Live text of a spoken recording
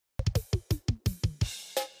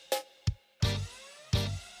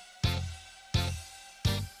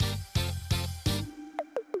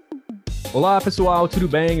Olá, pessoal, tudo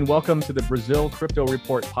bem? And welcome to the Brazil Crypto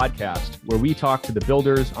Report podcast, where we talk to the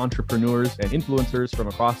builders, entrepreneurs, and influencers from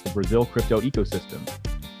across the Brazil crypto ecosystem.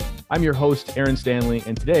 I'm your host, Aaron Stanley,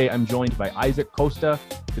 and today I'm joined by Isac Costa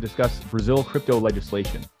to discuss Brazil crypto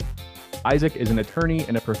legislation. Isac is an attorney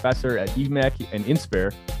and a professor at IMEC and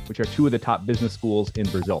INSPER, which are two of the top business schools in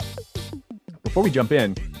Brazil. Before we jump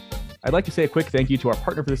in, I'd like to say a quick thank you to our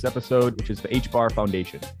partner for this episode, which is the HBAR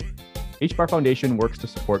Foundation. HBAR Foundation works to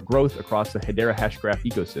support growth across the Hedera Hashgraph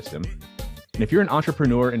ecosystem. And if you're an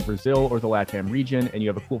entrepreneur in Brazil or the LATAM region and you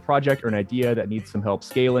have a cool project or an idea that needs some help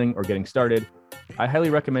scaling or getting started, I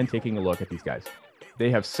highly recommend taking a look at these guys.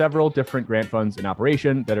 They have several different grant funds in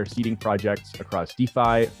operation that are seeding projects across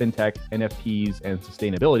DeFi, FinTech, NFTs, and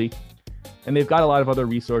sustainability. And they've got a lot of other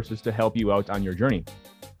resources to help you out on your journey.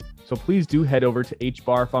 So please do head over to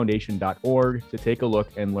hbarfoundation.org to take a look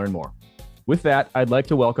and learn more. With that, I'd like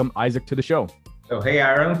to welcome Isac to the show. Oh, hey,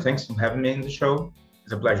 Aaron. Thanks for having me in the show.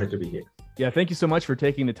 It's a pleasure to be here. Yeah, thank you so much for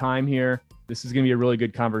taking the time here. This is going to be a really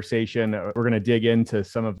good conversation. We're going to dig into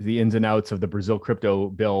some of the ins and outs of the Brazil crypto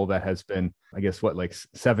bill that has been, I guess, like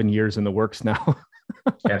 7 years in the works now.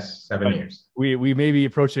 Yes, 7 years. We may be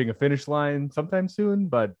approaching a finish line sometime soon,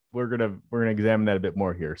 but we're gonna examine that a bit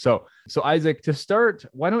more here. So Isac, to start,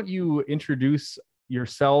 why don't you introduce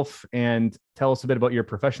yourself and tell us a bit about your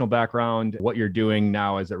professional background, what you're doing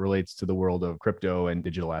now as it relates to the world of crypto and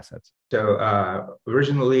digital assets. So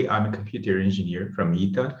originally, I'm a computer engineer from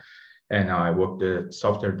ITA, and I worked at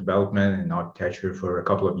software development and architecture for a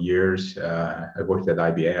couple of years. I worked at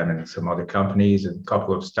IBM and some other companies and a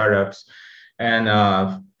couple of startups. And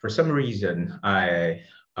for some reason, I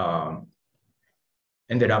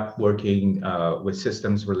ended up working with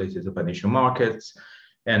systems related to financial markets.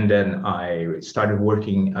 And then I started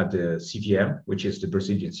working at the CVM, which is the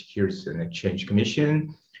Brazilian Securities and Exchange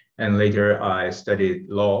Commission. And later I studied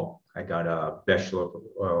law. I got a Bachelor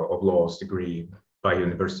of Laws degree by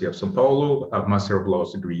University of São Paulo, a Master of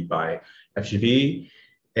Laws degree by FGV.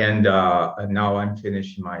 And now I'm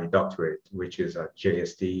finishing my doctorate, which is a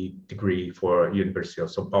JSD degree for University of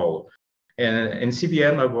São Paulo. And in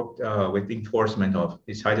CVM, I worked with the enforcement of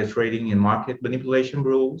insider trading and market manipulation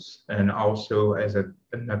rules, and also as an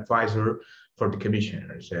advisor for the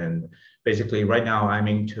commissioners. And basically, right now, I'm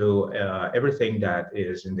into everything that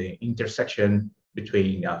is in the intersection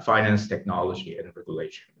between finance, technology, and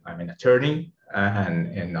regulation. I'm an attorney and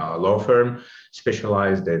in a law firm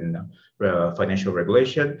specialized in financial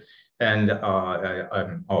regulation. And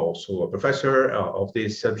I'm also a professor of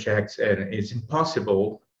these subjects, and it's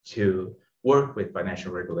impossible to work with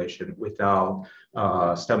financial regulation without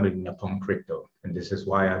stumbling upon crypto. And this is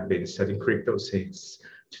why I've been studying crypto since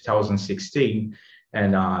 2016.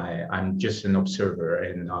 And I'm just an observer,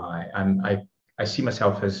 and I see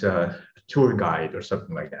myself as a tour guide or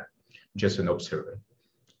something like that, just an observer.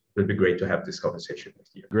 It would be great to have this conversation with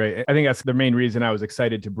you. Great. I think that's the main reason I was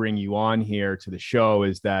excited to bring you on here to the show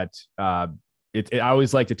is that I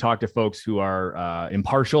always like to talk to folks who are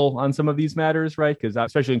impartial on some of these matters, right? Because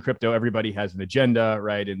especially in crypto, everybody has an agenda,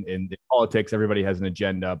 right? In politics, everybody has an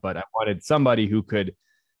agenda, but I wanted somebody who could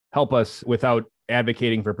help us without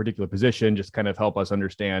advocating for a particular position, just kind of help us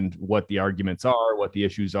understand what the arguments are, what the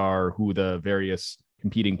issues are, who the various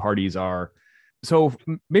competing parties are. So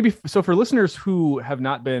for listeners who have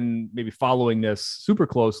not been maybe following this super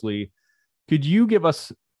closely, could you give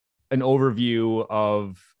us an overview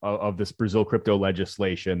of this Brazil crypto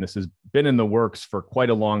legislation? This has been in the works for quite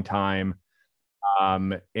a long time.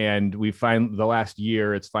 And we find the last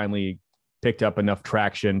year, it's finally picked up enough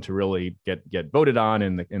traction to really get voted on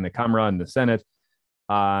in the Câmara and the Senate.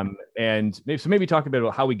 And maybe talk a bit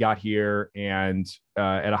about how we got here and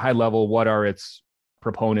at a high level, what are its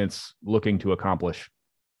proponents looking to accomplish?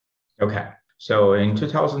 Okay. So in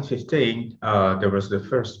 2015, there was the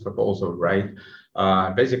first proposal, right?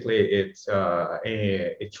 Basically, it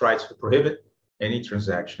tries to prohibit any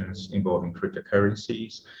transactions involving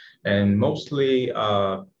cryptocurrencies, and mostly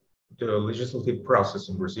the legislative process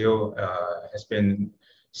in Brazil has been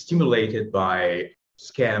stimulated by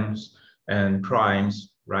scams and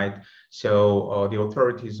crimes, right? So the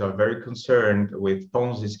authorities are very concerned with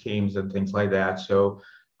Ponzi schemes and things like that. So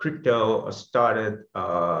crypto started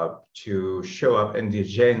to show up in the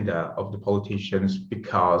agenda of the politicians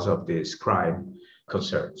because of these crime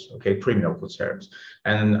concerns, criminal concerns.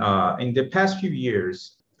 And in the past few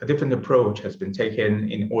years, a different approach has been taken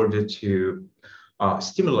in order to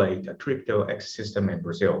stimulate a crypto ecosystem in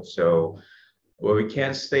Brazil. So we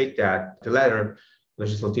can state that the latter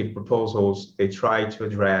legislative proposals, they try to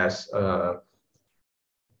address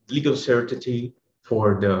legal certainty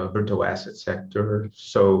for the virtual asset sector.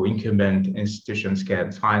 So incumbent institutions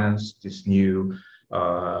can finance these new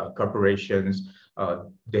corporations.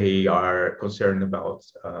 They are concerned about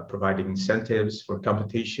providing incentives for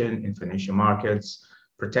competition in financial markets,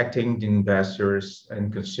 protecting the investors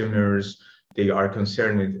and consumers. They are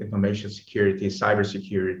concerned with information security,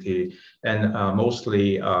 cybersecurity, and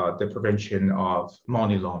mostly the prevention of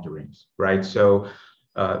money laundering, right? So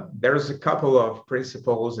there's a couple of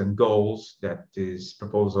principles and goals that this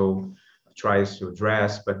proposal tries to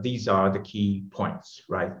address, but these are the key points,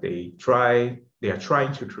 right? They are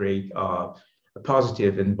trying to create a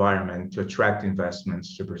positive environment to attract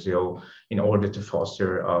investments to Brazil in order to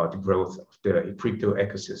foster the growth of the crypto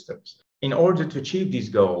ecosystems. In order to achieve these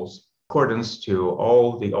goals, accordance to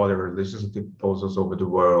all the other legislative proposals over the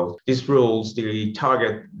world, these rules, they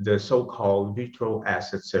target the so-called virtual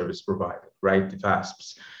asset service provider, right, the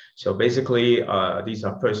VASPs. So basically, these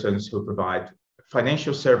are persons who provide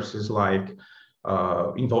financial services like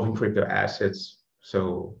involving crypto assets,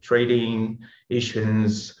 so trading,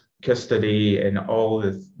 issuance, custody, and all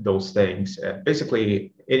those things.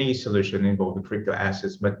 Basically, any solution involving crypto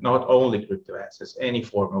assets, but not only crypto assets, any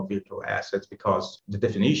form of virtual assets, because the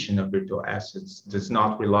definition of virtual assets does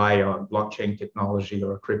not rely on blockchain technology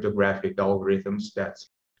or cryptographic algorithms.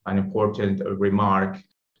 That's an important remark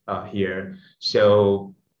here.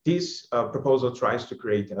 So this proposal tries to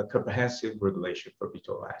create a comprehensive regulation for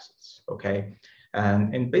virtual assets, okay?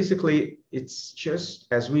 And basically, it's just,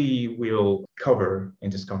 as we will cover in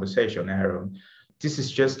this conversation, Aaron, this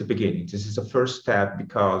is just the beginning. This is the first step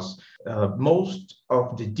because most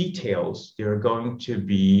of the details, they're going to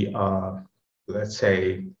be, let's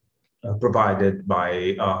say, provided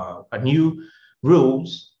by a new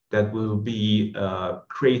rules that will be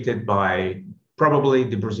created by probably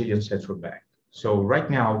the Brazilian Central Bank. So right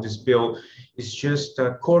now, this bill is just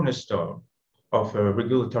a cornerstone of a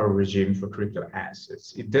regulatory regime for crypto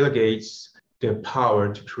assets. It delegates the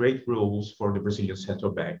power to create rules for the Brazilian Central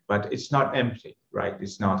Bank, but it's not empty, right?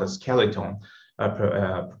 It's not a skeleton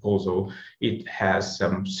proposal. It has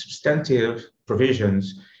some substantive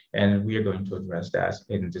provisions, and we are going to address that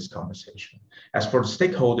in this conversation. As for the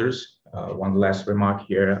stakeholders, one last remark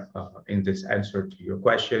here in this answer to your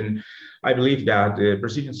question, I believe that the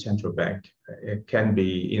Brazilian Central Bank can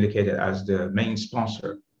be indicated as the main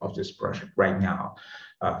sponsor of this project right now.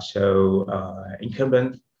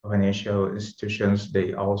 Incumbent financial institutions,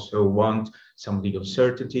 they also want some legal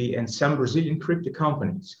certainty, and some Brazilian crypto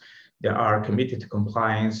companies that are committed to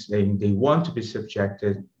compliance, they want to be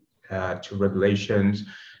subjected to regulations.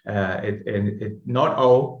 Not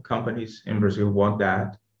all companies in Brazil want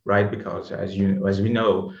that, right? Because as we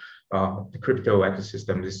know, the crypto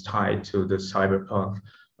ecosystem is tied to the cyberpunk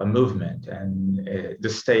movement, and the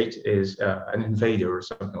state is an invader or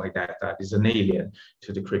something like that, that is an alien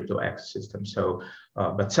to the crypto ecosystem. So,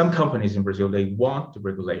 but some companies in Brazil, they want the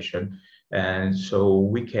regulation. And so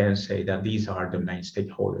we can say that these are the main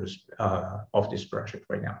stakeholders of this project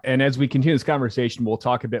right now. And as we continue this conversation, we'll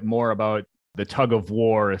talk a bit more about the tug of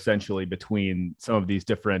war essentially between some of these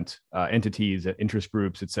different entities, interest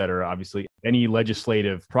groups, et cetera. Obviously, any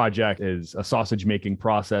legislative project is a sausage making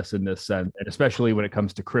process in this sense, and especially when it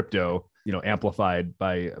comes to crypto, amplified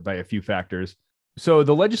by a few factors. So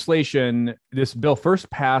the legislation, this bill first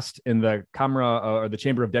passed in the Cámara or the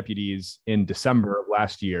Chamber of Deputies in December of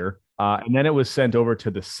last year, and then it was sent over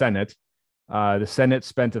to the Senate. The Senate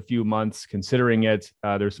spent a few months considering it.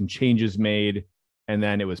 There's some changes made. And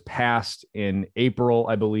then it was passed in April,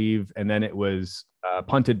 I believe. And then it was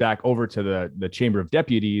punted back over to the Chamber of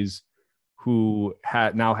Deputies, who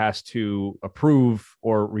now has to approve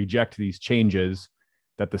or reject these changes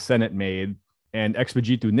that the Senate made. And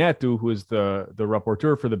Expedito Neto, who is the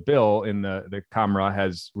rapporteur for the bill in the Cámara,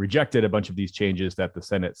 has rejected a bunch of these changes that the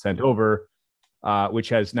Senate sent over, which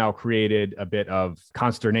has now created a bit of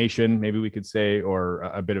consternation, maybe we could say, or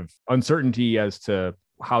a bit of uncertainty as to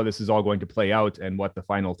how this is all going to play out and what the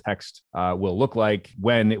final text will look like,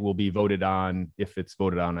 when it will be voted on, if it's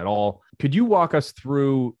voted on at all. Could you walk us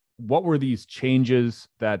through what were these changes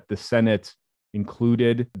that the Senate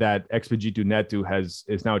included that Expedito Neto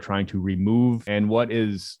is now trying to remove, and what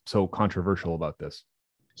is so controversial about this?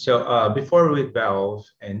 So before we delve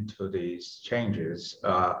into these changes,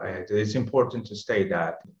 it's important to state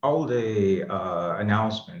that all the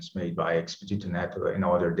announcements made by Expedito Neto and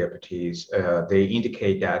other deputies, they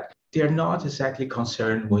indicate that they're not exactly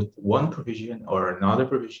concerned with one provision or another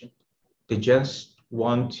provision. They just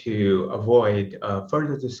want to avoid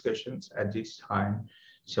further discussions at this time.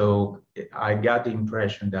 So I got the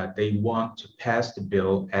impression that they want to pass the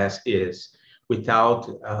bill as is, without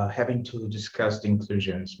having to discuss the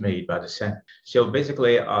inclusions made by the Senate. So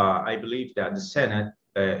basically, I believe that the Senate,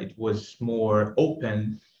 it was more open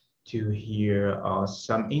to hear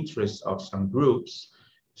some interests of some groups.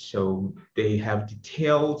 So they have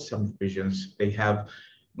detailed some provisions. They have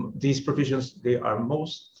these provisions, they are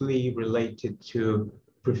mostly related to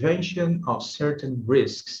prevention of certain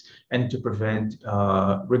risks and to prevent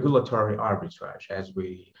regulatory arbitrage, as we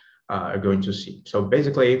are going to see. So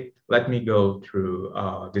basically, let me go through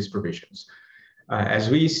these provisions. As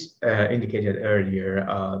we indicated earlier,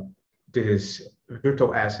 these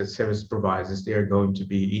virtual asset service providers, they are going to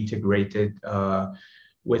be integrated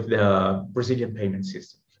with the Brazilian payment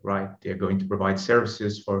system, right? They're going to provide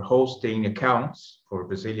services for hosting accounts for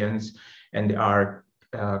Brazilians, and there are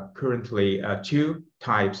currently two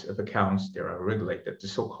types of accounts that are regulated, the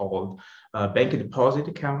so-called bank deposit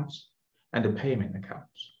accounts and the payment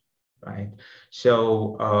accounts, right? So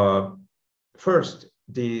first,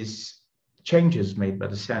 these changes made by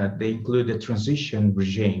the Senate, they include a transition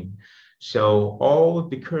regime. So all of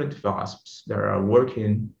the current VASPs that are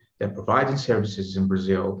working, that providing services in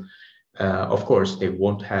Brazil, of course, they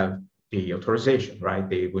won't have the authorization, right?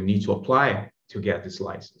 They will need to apply to get this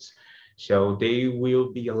license. So they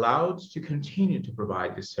will be allowed to continue to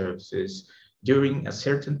provide the services during a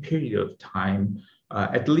certain period of time,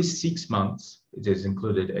 at least 6 months. It is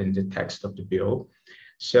included in the text of the bill.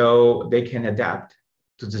 So they can adapt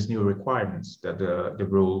to these new requirements that the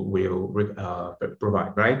rule will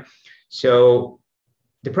provide, right? So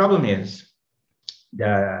the problem is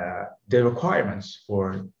that the requirements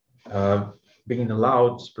for being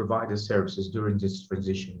allowed to provide the services during this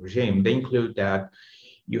transition regime, they include that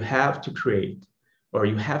you have to create or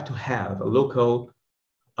you have to have a local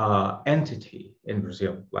entity in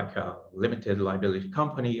Brazil, like a limited liability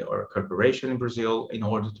company or a corporation in Brazil, in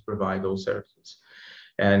order to provide those services.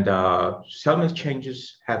 And some exchanges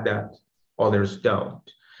have that, others don't.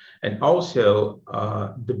 And also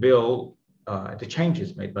the bill, the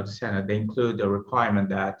changes made by the Senate, they include the requirement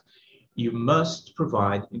that you must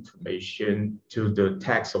provide information to the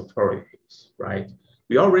tax authorities, right?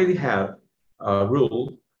 We already have a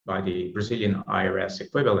rule by the Brazilian IRS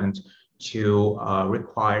equivalent to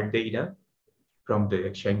require data from the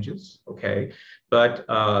exchanges, okay? But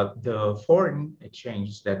the foreign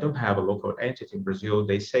exchanges that don't have a local entity in Brazil,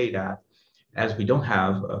 they say that as we don't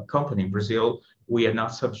have a company in Brazil, we are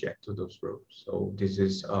not subject to those rules. So this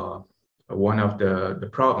is one of the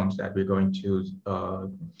problems that we're going to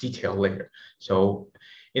detail later. So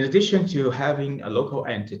in addition to having a local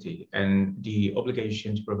entity and the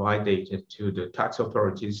obligation to provide data to the tax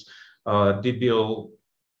authorities,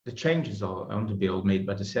 the changes on the bill made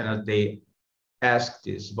by the Senate, they ask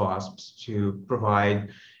these VASPs to provide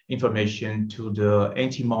information to the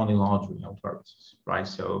anti-money laundering authorities, right?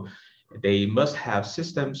 So they must have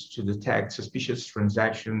systems to detect suspicious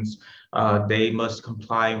transactions. They must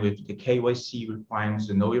comply with the KYC requirements,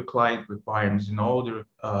 the know your client requirements, and all the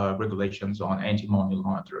regulations on anti-money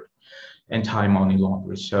laundering.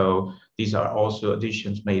 So these are also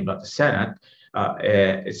additions made by the Senate.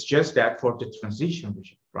 It's just that for the transition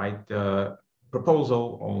regime, right? The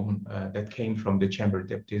proposal on, that came from the Chamber of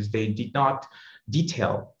Deputies, they did not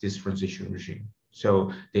detail this transition regime.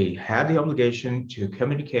 So they had the obligation to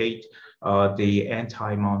communicate the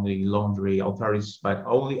anti-money laundering authorities, but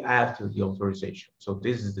only after the authorization. So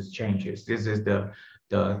this is the changes. This is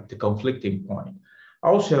the conflicting point.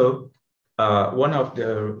 Also, one of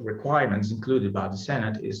the requirements included by the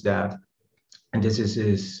Senate is that, and this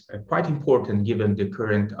is quite important given the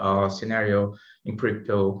current scenario in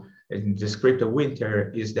crypto, in this crypto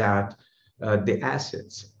winter, is that the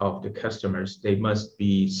assets of the customers, they must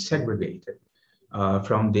be segregated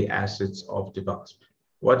from the assets of the VASP.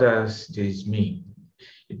 What does this mean?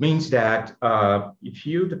 It means that if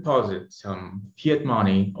you deposit some fiat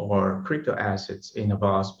money or crypto assets in a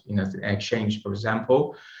VASP, in an exchange, for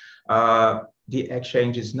example, the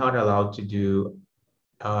exchange is not allowed to do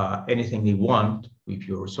anything they want with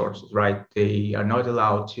your resources, right? They are not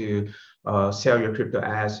allowed to sell your crypto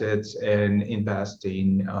assets and invest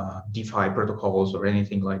in DeFi protocols or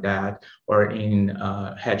anything like that, or in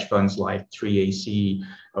hedge funds like 3AC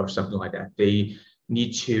or something like that. They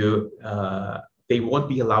need to, they won't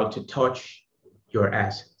be allowed to touch your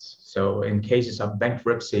assets. So in cases of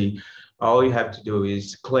bankruptcy, all you have to do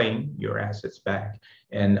is claim your assets back,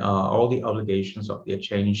 and all the obligations of the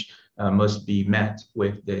exchange must be met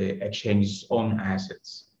with the exchange's own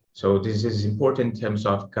assets. So this is important in terms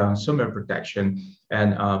of consumer protection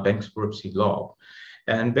and bankruptcy law.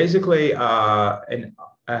 And basically, in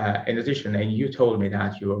addition, and you told me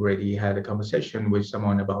that you already had a conversation with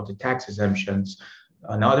someone about the tax exemptions.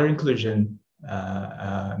 Another inclusion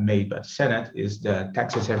made by the Senate is the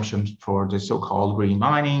tax exemption for the so-called green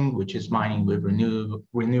mining, which is mining with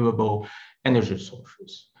renewable energy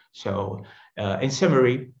sources. So in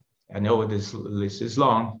summary, I know this list is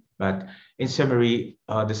long, but in summary,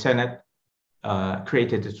 the Senate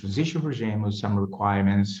created a transition regime with some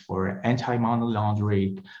requirements for anti-money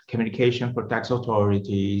laundering, communication for tax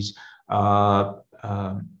authorities,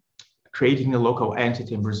 creating a local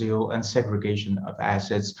entity in Brazil, and segregation of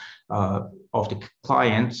assets of the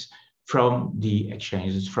clients from the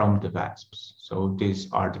exchanges, from the VASPs. So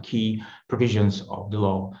these are the key provisions of the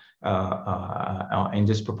law in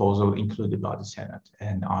this proposal included by the Senate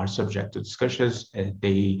and are subject to discussions.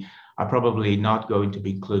 They are probably not going to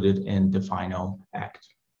be included in the final act.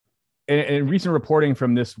 And recent reporting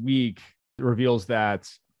from this week reveals that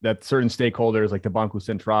certain stakeholders like the Banco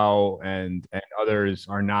Central and others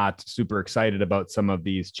are not super excited about some of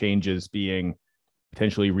these changes being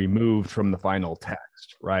potentially removed from the final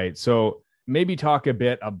text, right? So maybe talk a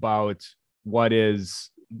bit about what's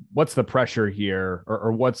the pressure here,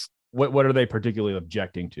 or what are they particularly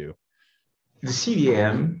objecting to? The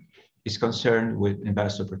CVM is concerned with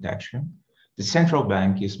investor protection. The central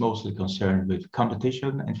bank is mostly concerned with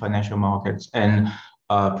competition and financial markets and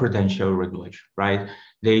prudential regulation, right?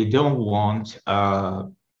 They don't want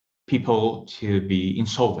people to be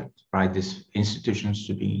insolvent, right? These institutions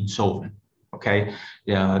to be insolvent, okay?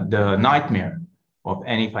 The nightmare of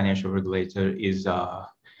any financial regulator is a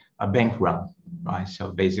bank run, right?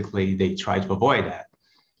 So basically they try to avoid that.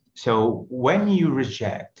 So when you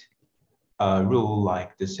reject a rule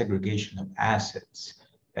like the segregation of assets,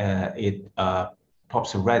 it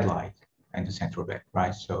pops a red light in the central bank,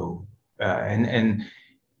 right? So, and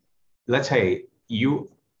let's say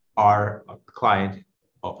you are a client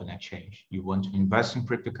of an exchange. You want to invest in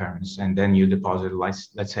cryptocurrency, and then you deposit,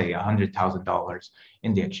 let's say, $100,000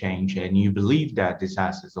 in the exchange, and you believe that this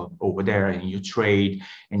asset is over there, and you trade,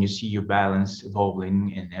 and you see your balance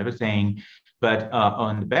evolving and everything. But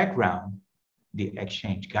on the background, the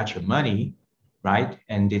exchange got your money, right,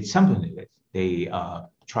 and did something with it. They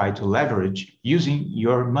try to leverage using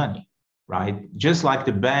your money, right? Just like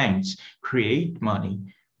the banks create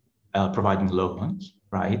money, providing loans,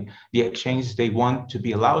 right? The exchanges, they want to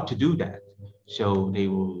be allowed to do that. So they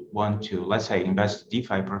will want to, let's say, invest in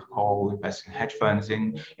DeFi protocol, invest in hedge funds,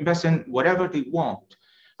 and invest in whatever they want.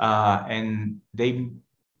 And they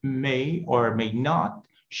may or may not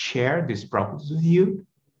share these profits with you,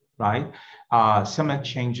 right? Some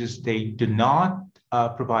exchanges, they do not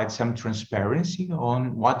provide some transparency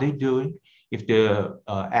on what they're doing. If the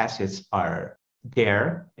assets are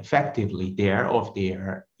there, effectively there,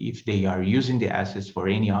 if they are using the assets for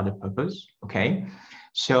any other purpose, okay?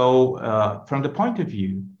 So from the point of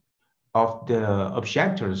view of the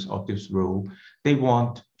objectors of this rule, they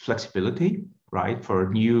want flexibility, right, for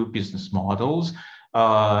new business models.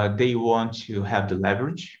 They want to have the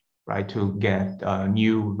leverage, right, to get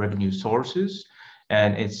new revenue sources.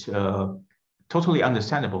 And it's totally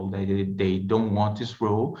understandable that they don't want this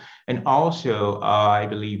rule. And also, I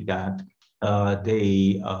believe that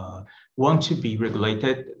they want to be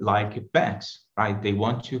regulated like banks, right? They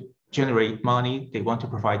want to generate money, they want to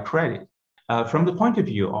provide credit. From the point of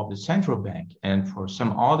view of the central bank and for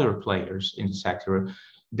some other players in the sector,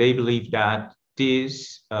 they believe that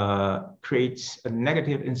this creates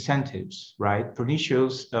negative incentives, right?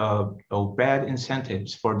 Pernicious or bad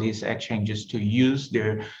incentives for these exchanges to use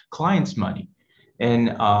their clients' money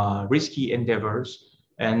in risky endeavors.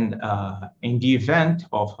 And in the event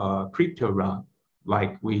of a crypto run,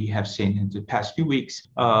 like we have seen in the past few weeks,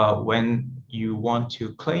 when you want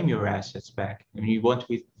to claim your assets back and you want to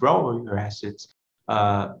withdraw your assets,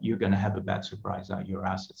 you're going to have a bad surprise that your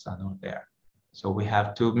assets are not there. So we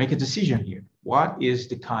have to make a decision here. What is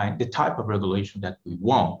the type of regulation that we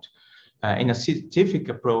want? In a scientific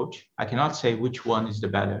approach, I cannot say which one is the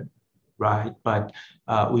better, right? But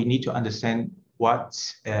we need to understand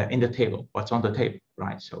what's in the table, what's on the table,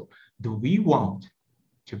 right? So do we want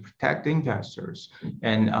to protect the investors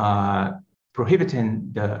and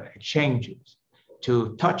prohibiting the exchanges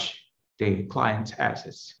to touch the client's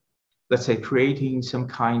assets? Let's say creating some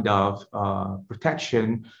kind of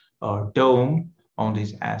protection or dome on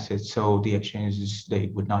these assets, so the exchanges,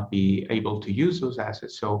 they would not be able to use those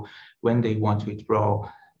assets. So when they want to withdraw,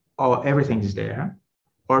 everything is there.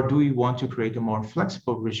 Or do we want to create a more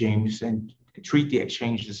flexible regimes and treat the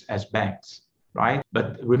exchanges as banks, right?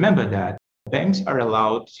 But remember that banks are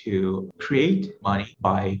allowed to create money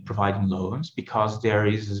by providing loans because there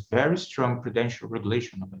is a very strong prudential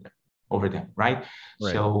regulation over them, right?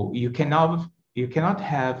 So you cannot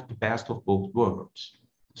have the best of both worlds.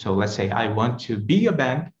 So let's say I want to be a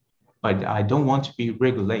bank, but I don't want to be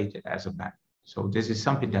regulated as a bank. So this is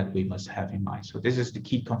something that we must have in mind. So this is the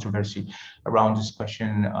key controversy around this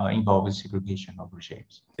question involving segregation of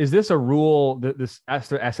regimes. Is this a rule, this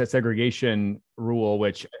asset segregation rule,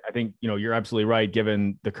 which I think, you're absolutely right,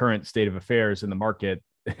 given the current state of affairs in the market,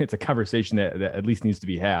 it's a conversation that at least needs to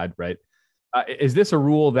be had, right? Is this a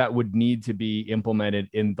rule that would need to be implemented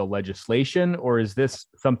in the legislation, or is this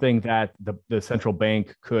something that the central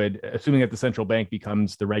bank could, assuming that the central bank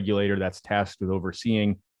becomes the regulator that's tasked with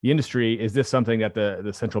overseeing the industry, is this something that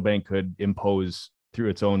the central bank could impose through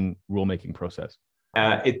its own rulemaking process?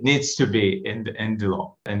 It needs to be in the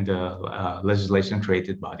law, in the legislation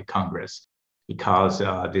created by the Congress, because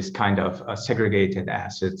this kind of segregated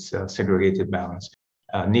assets, segregated balance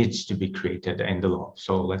needs to be created in the law.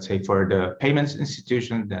 So let's say for the payments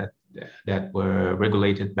institution that were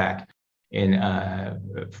regulated back in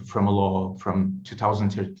from a law from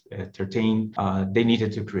 2013, they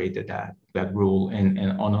needed to create that rule and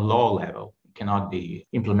on a law level. It cannot be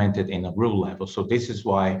implemented in a rule level. So this is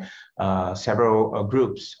why several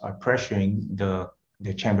groups are pressuring the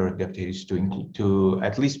Chamber of Deputies to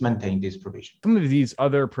at least maintain this provision. Some of these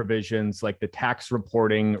other provisions, like the tax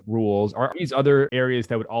reporting rules, are these other areas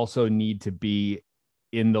that would also need to be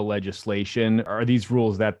in the legislation? Are these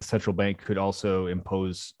rules that the central bank could also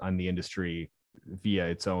impose on the industry via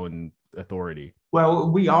its own authority? Well,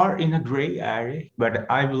 we are in a gray area, but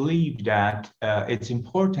I believe that it's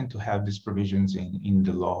important to have these provisions in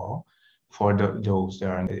the law for those that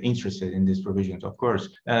are interested in these provisions, of course,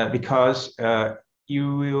 because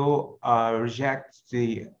you will reject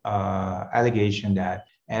the allegation that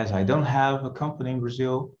as I don't have a company in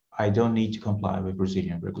Brazil, I don't need to comply with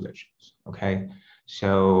Brazilian regulations, okay?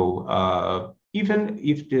 So even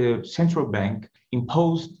if the central bank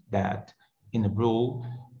imposed that in a rule,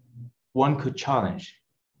 one could challenge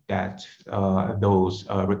that those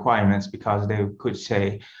requirements, because they could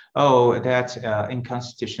say, oh, that's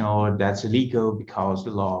unconstitutional, or that's illegal because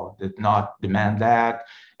the law did not demand that.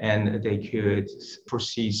 And they could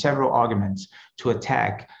foresee several arguments to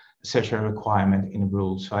attack such a requirement in a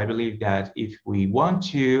rule. So I believe that if we want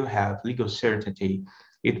to have legal certainty,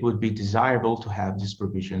 it would be desirable to have these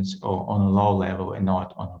provisions on a law level and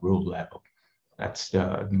not on a rule level. That's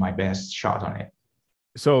my best shot on it.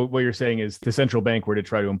 So what you're saying is the central bank were to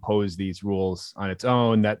try to impose these rules on its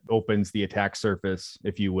own, that opens the attack surface,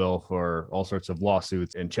 if you will, for all sorts of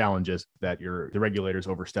lawsuits and challenges that the regulator's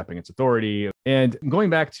overstepping its authority. And going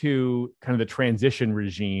back to kind of the transition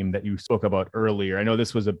regime that you spoke about earlier, I know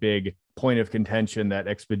this was a big point of contention that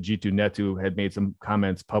Expedito Neto had made some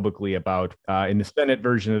comments publicly about in the Senate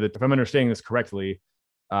version of if I'm understanding this correctly,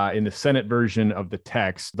 in the Senate version of the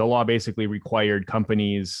text, the law basically required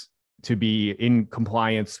companies to be in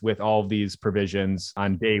compliance with all of these provisions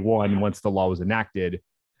on day one once the law was enacted,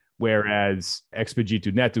 whereas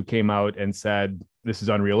Expedito Neto came out and said, this is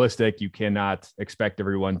unrealistic. You cannot expect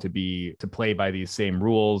everyone to play by these same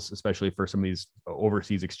rules, especially for some of these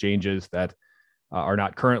overseas exchanges that are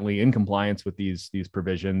not currently in compliance with these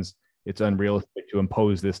provisions. It's unrealistic to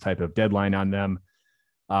impose this type of deadline on them.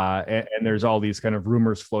 And there's all these kind of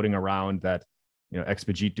rumors floating around that,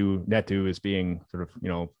 Expedito Neto is being sort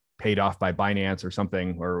of, paid off by Binance or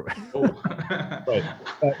something, or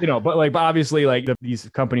but obviously these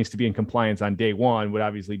companies to be in compliance on day one would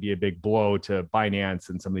obviously be a big blow to Binance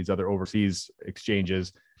and some of these other overseas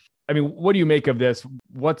exchanges. I mean, what do you make of this?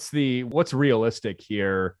 What's realistic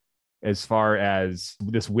here as far as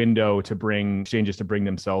this window to bring exchanges to bring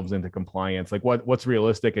themselves into compliance? Like what's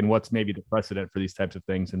realistic and what's maybe the precedent for these types of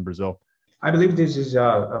things in Brazil? I believe this is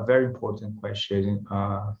a very important question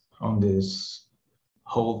on this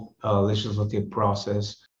whole legislative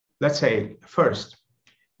process. Let's say first,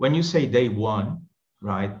 when you say day one,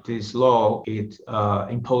 right, this law, it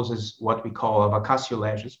imposes what we call a vacatio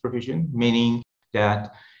legis provision, meaning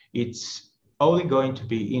that it's only going to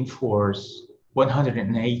be in force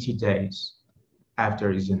 180 days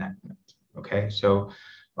after its enactment. Okay, so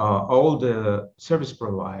all the service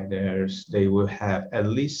providers, they will have at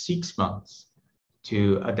least 6 months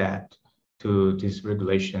to adapt to these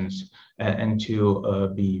regulations and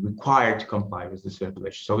to be required to comply with this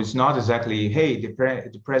regulation. So it's not exactly, hey,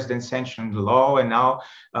 the president sanctioned the law and now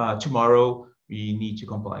tomorrow we need to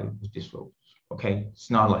comply with this rule. Okay, it's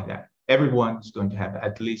not like that. Everyone is going to have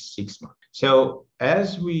at least 6 months. So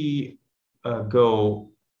as we go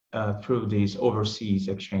through these overseas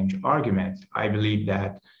exchange arguments, I believe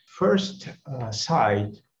that first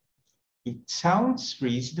sight, it sounds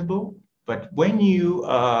reasonable. But when you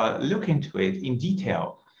look into it in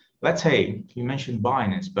detail, let's say you mentioned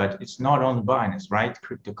Binance, but it's not only Binance, right?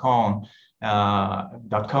 Crypto.com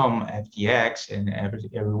 .com, FTX, and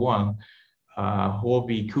everyone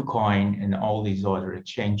Huobi, KuCoin, and all these other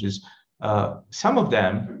exchanges. Some of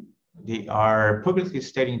them, they are publicly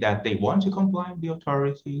stating that they want to comply with the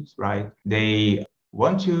authorities, right? They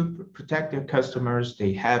want to protect their customers.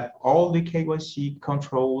 They have all the KYC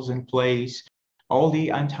controls in place, all the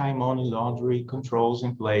anti-money laundering controls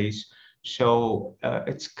in place. So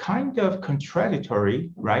it's kind of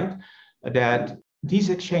contradictory, right? That these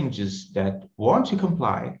exchanges that want to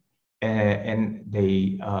comply and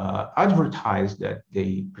they advertise that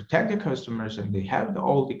they protect their customers and they have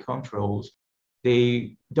all the controls,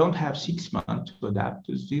 they don't have 6 months to adapt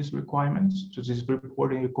to these requirements, to these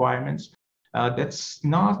reporting requirements. That does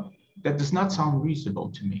not sound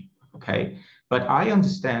reasonable to me. Okay, but I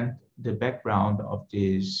understand the background of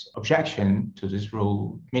this objection to this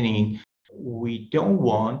rule, meaning we don't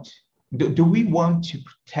want. Do we want to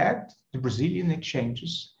protect the Brazilian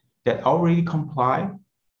exchanges that already comply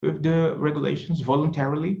with the regulations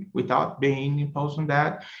voluntarily without being imposed on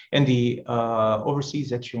that, and the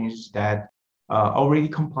overseas exchanges that already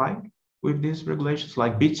comply with these regulations,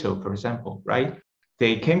 like Bitso, for example, right?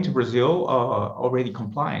 They came to Brazil already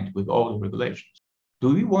compliant with all the regulations.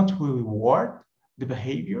 Do we want to reward the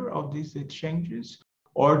behavior of these exchanges,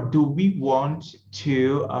 or do we want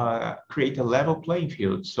to create a level playing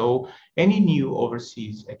field? So any new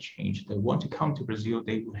overseas exchange that want to come to Brazil,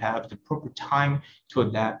 they will have the proper time to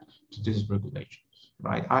adapt to these regulations,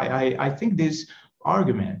 right? I think this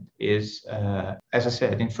argument is, as I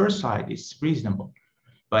said, in first sight, it's reasonable.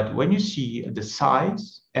 But when you see the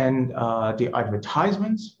size and the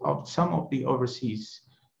advertisements of some of the overseas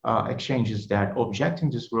exchanges that object in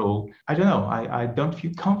this rule, I don't know. I don't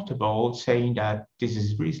feel comfortable saying that this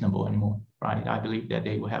is reasonable anymore, right? I believe that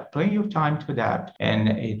they will have plenty of time to adapt, and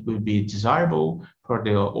it will be desirable for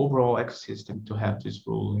the overall ecosystem to have this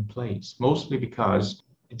rule in place, mostly because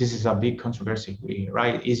this is a big controversy,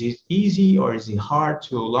 right? Is it easy or is it hard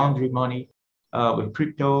to launder money with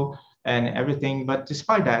crypto and everything? But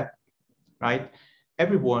despite that, right,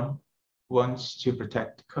 everyone wants to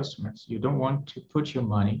protect customers. You don't want to put your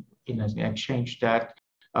money in an exchange that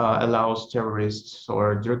allows terrorists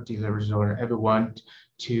or drug dealers or everyone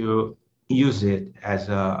to use it as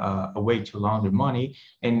a way to launder money.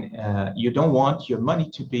 And you don't want your money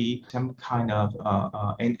to be some kind of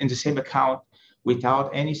in the same account without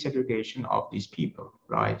any segregation of these people,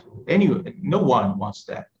 right? Anyway, no one wants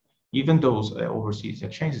that. Even those overseas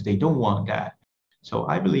exchanges, they don't want that. So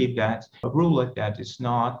I believe that a rule like that is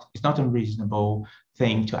not a reasonable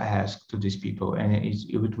thing to ask to these people, and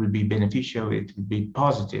it would be beneficial. It would be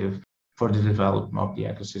positive for the development of the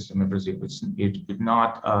ecosystem in Brazil. It would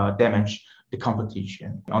not damage the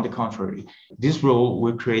competition. On the contrary, this rule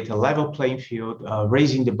will create a level playing field,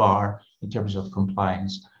 raising the bar in terms of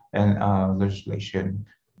compliance and legislation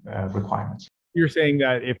requirements. You're saying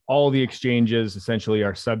that if all the exchanges essentially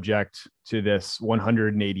are subject to this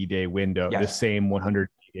 180-day window, yes. the same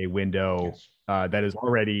 180-day window yes. that is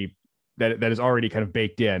already kind of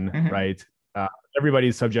baked in, mm-hmm. right?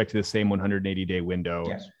 Everybody's subject to the same 180-day window.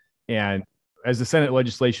 Yes. And as the Senate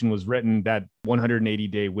legislation was written, that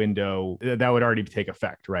 180-day window that would already take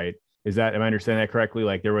effect, right? Am I understanding that correctly?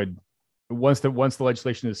 Like there would once the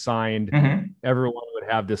legislation is signed, mm-hmm. everyone would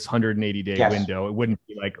have this 180-day yes. window. It wouldn't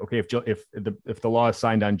be like, okay, if the law is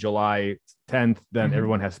signed on July 10th, then mm-hmm.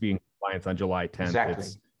 everyone has to be in compliance on July 10th. Exactly.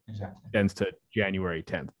 It ends to January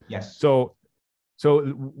 10th. Yes. So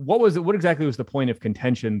what exactly was the point of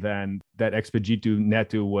contention then that Expedito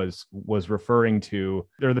Neto was referring to?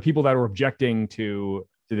 There are the people that were objecting to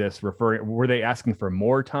this were they asking for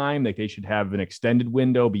more time? Like they should have an extended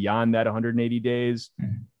window beyond that 180 days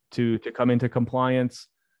mm-hmm. to come into compliance?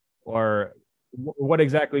 Or what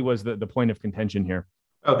exactly was the point of contention here?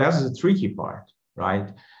 Oh, that's the tricky part, right?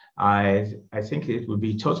 I think it would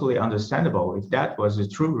be totally understandable if that was the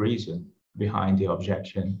true reason behind the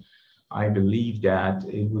objection. I believe that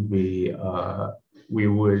it would be, we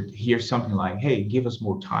would hear something like, hey, give us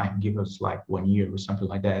more time, give us like 1 year or something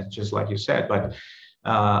like that, just like you said. But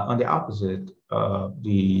on the opposite,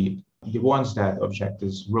 the ones that object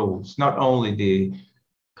these rules, not only the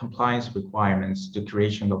compliance requirements, the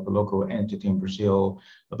creation of a local entity in Brazil,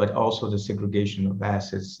 but also the segregation of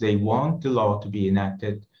assets. They want the law to be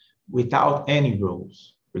enacted without any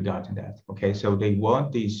rules regarding that. Okay, so they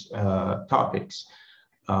want these topics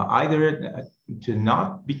either to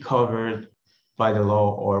not be covered by the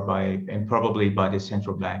law or and probably by the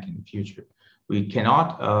central bank in the future. We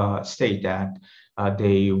cannot state that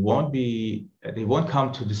they won't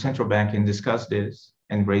come to the central bank and discuss this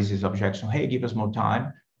and raise this objection. Hey, give us more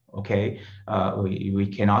time. Okay, we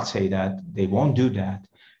cannot say that. They won't do that.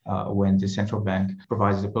 when the central bank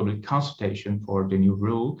provides the public consultation for the new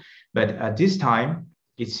rule. But at this time,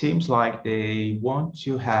 it seems like they want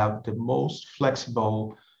to have the most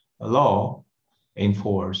flexible law in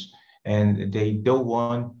force, and they don't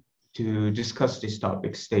want to discuss these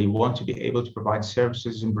topics. They want to be able to provide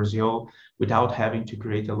services in Brazil without having to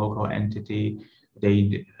create a local entity.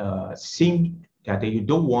 They seem that they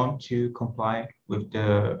don't want to comply with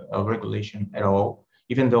the regulation at all,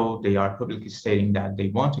 even though they are publicly stating that they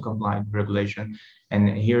want to comply with regulation. And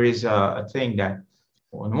here is a thing that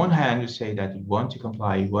on one hand, you say that you want to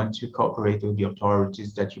comply, you want to cooperate with the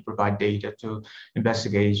authorities, that you provide data to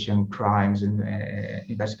investigation crimes and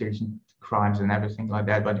everything like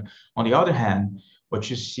that. But on the other hand, what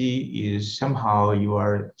you see is somehow you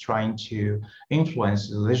are trying to influence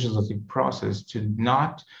the legislative process to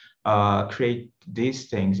not create these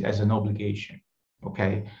things as an obligation.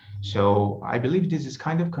 Okay, so I believe this is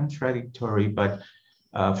kind of contradictory, but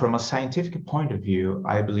from a scientific point of view,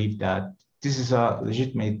 I believe that this is a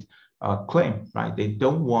legitimate claim, right? They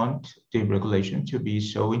don't want the regulation to be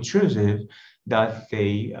so intrusive that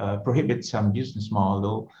they prohibit some business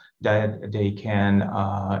model that they can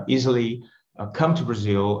easily come to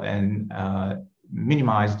Brazil and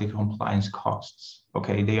minimize the compliance costs.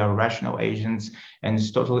 Okay, they are rational agents, and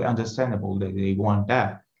it's totally understandable that they want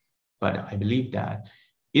that. But I believe that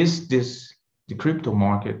is this the crypto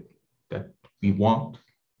market that we want?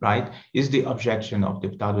 Right? Is the objection of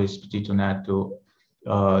Deputado Expedito Neto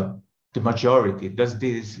the majority? Does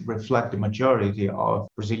this reflect the majority of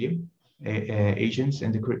Brazilian agents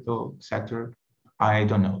in the crypto sector? I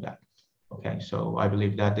don't know that. Okay, so I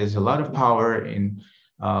believe that there's a lot of power in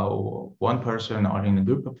one person or in a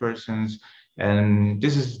group of persons, and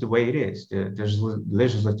this is the way it is. There's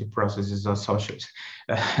legislative process is a social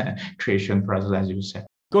creation process, as you said.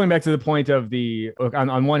 Going back to the point of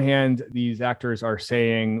on one hand, these actors are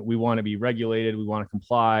saying we want to be regulated, we want to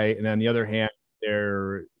comply, and on the other hand,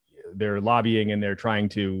 they're lobbying and they're trying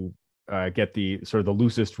to get the sort of the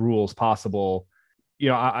loosest rules possible.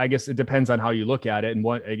 I guess it depends on how you look at it, and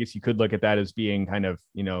I guess you could look at that as being kind of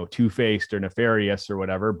two-faced or nefarious or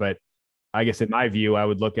whatever. But I guess in my view, I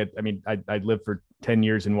would look at. I mean, I lived for 10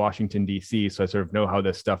 years in Washington D.C., so I sort of know how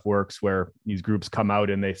this stuff works, where these groups come out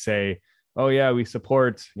and they say, oh yeah, we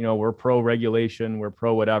support, we're pro regulation, we're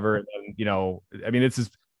pro whatever. And,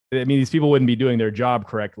 these people wouldn't be doing their job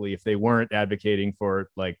correctly if they weren't advocating for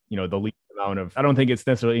the least amount of, I don't think it's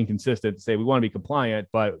necessarily inconsistent to say we want to be compliant,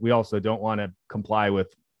 but we also don't want to comply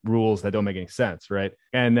with rules that don't make any sense. Right.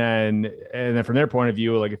 And then from their point of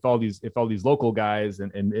view, like if all these local guys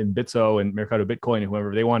and Bitso and Mercado Bitcoin and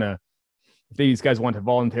whoever, if these guys want to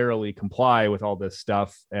voluntarily comply with all this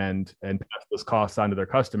stuff and pass those costs on to their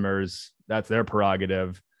customers, that's their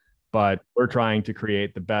prerogative. But we're trying to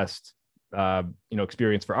create the best,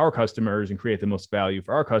 experience for our customers and create the most value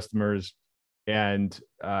for our customers. And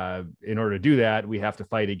in order to do that, we have to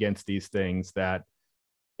fight against these things that,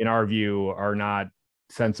 in our view, are not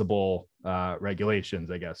sensible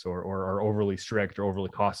regulations, I guess, or are overly strict or overly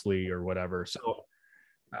costly or whatever. So,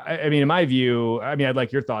 in my view, I'd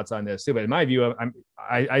like your thoughts on this too, but in my view,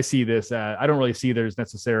 I see this, I don't really see there's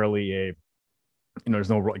necessarily there's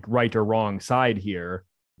no right or wrong side here.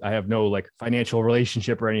 I have no financial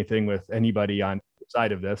relationship or anything with anybody on the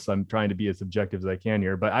side of this. I'm trying to be as objective as I can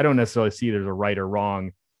here, but I don't necessarily see there's a right or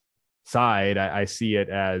wrong side. I see it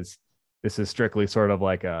as this is strictly sort of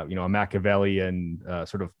like a Machiavellian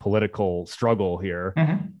sort of political struggle here,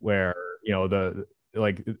 where,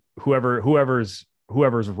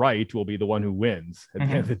 whoever's right will be the one who wins at the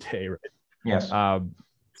end of the day, right? Yes.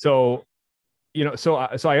 So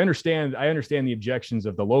I understand the objections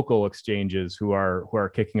of the local exchanges who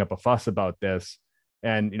are kicking up a fuss about this,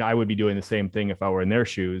 and I would be doing the same thing if I were in their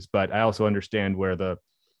shoes. But I also understand where the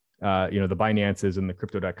Binances and the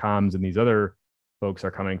Crypto.coms and these other folks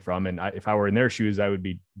are coming from, and if I were in their shoes, I would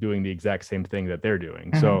be doing the exact same thing that they're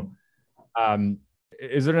doing. So.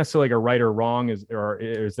 Is there necessarily a right or wrong? Is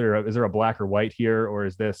there a black or white here, or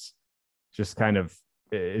is this just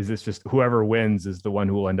whoever wins is the one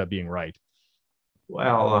who will end up being right?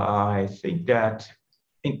 Well, I think that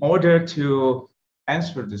in order to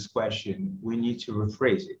answer this question, we need to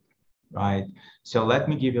rephrase it, right? So let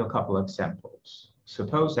me give you a couple of examples.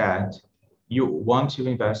 Suppose that you want to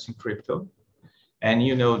invest in crypto, and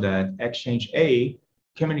you know that exchange A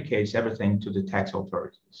communicates everything to the tax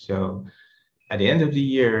authorities. So at the end of the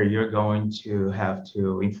year, you're going to have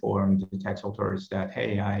to inform the tax authorities that,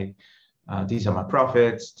 hey, these are my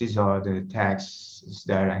profits, these are the taxes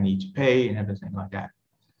that I need to pay, and everything like that.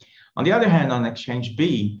 On the other hand, on exchange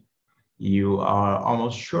B, you are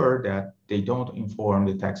almost sure that they don't inform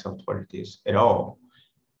the tax authorities at all.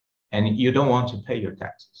 and you don't want to pay your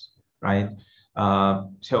taxes, right?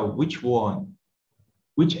 So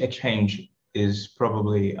which exchange is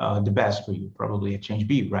probably the best for you? Probably exchange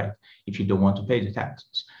B, right? If you don't want to pay the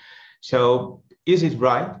taxes. So is it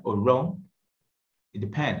right or wrong? It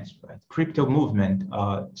depends, right? Crypto movement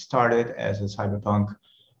started as a cyberpunk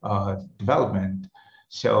development.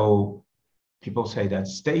 So people say that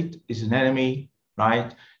state is an enemy,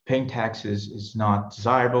 right? Paying taxes is not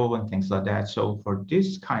desirable and things like that. So for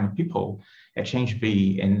this kind of people, exchange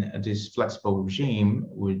B in this flexible regime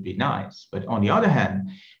would be nice. But on the other hand,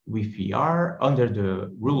 if we are under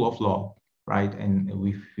the rule of law, right, and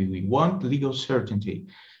if we want legal certainty,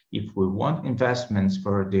 if we want investments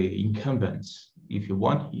for the incumbents, if you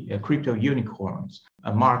want crypto unicorns,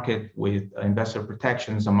 a market with investor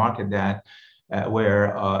protections, a market that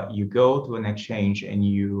where you go to an exchange and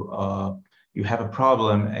you have a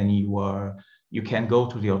problem and you can go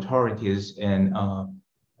to the authorities and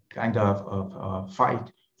kind of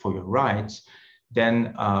fight for your rights,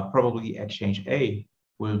 then probably exchange A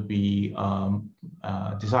will be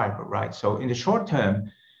desirable, right? So in the short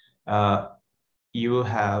term, you will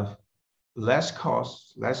have less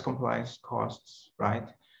costs, less compliance costs, right?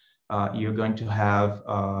 You're going to have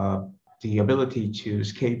the ability to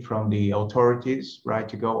escape from the authorities, right?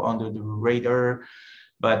 To go under the radar.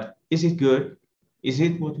 But is it good? Is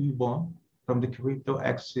it what we want from the crypto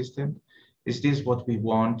ecosystem? Is this what we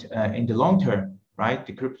want in the long term, right?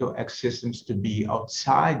 The crypto ecosystems to be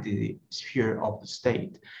outside the sphere of the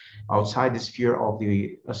state, outside the sphere of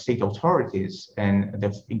the state authorities and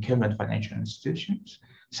the incumbent financial institutions.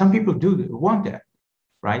 Some people do want that,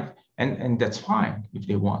 right? And that's fine if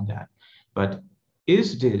they want that. But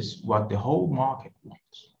is this what the whole market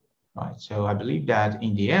wants, right? So I believe that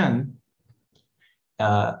in the end,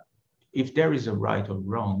 if there is a right or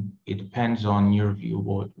wrong, it depends on your view.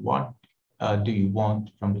 What do you want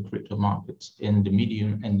from the crypto markets in the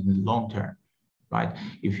medium and in the long term, right?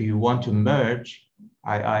 If you want to merge,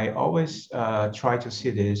 I always try to see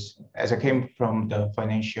this as I came from the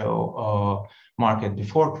financial market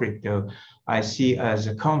before crypto. I see as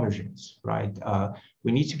a convergence, right?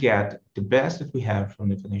 We need to get the best that we have from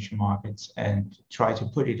the financial markets and try to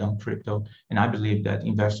put it on crypto. And I believe that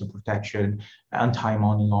investor protection,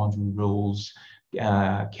 anti-money laundering rules,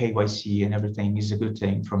 KYC and everything is a good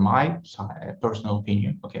thing from my side, personal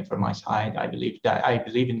opinion. Okay, from my side, I believe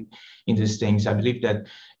in these things. I believe that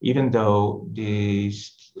even though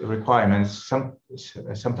these requirements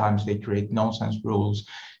sometimes they create nonsense rules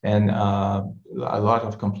and a lot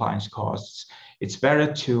of compliance costs, it's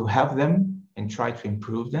better to have them and try to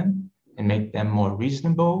improve them and make them more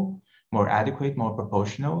reasonable, more adequate, more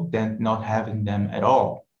proportional than not having them at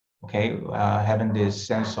all. Okay, having this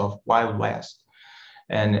sense of Wild West.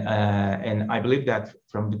 And I believe that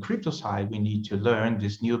from the crypto side, we need to learn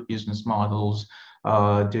these new business models,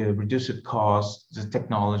 the reduced costs, the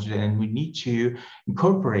technology, and we need to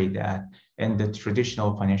incorporate that in the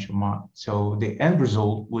traditional financial market. So the end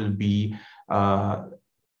result will be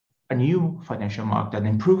a new financial market, an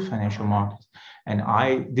improved financial market.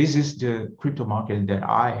 And this is the crypto market that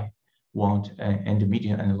I want in the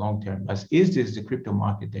medium and the long term. But is this the crypto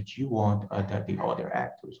market that you want, that the other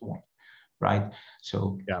actors want? Right.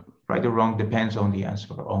 So yeah, right or wrong depends on the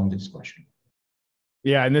answer on this question.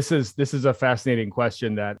 Yeah, and this is a fascinating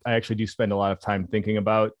question that I actually do spend a lot of time thinking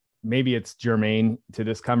about. Maybe it's germane to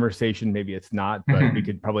this conversation, maybe it's not, but we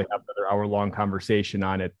could probably have another hour-long conversation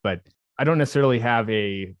on it. But I don't necessarily have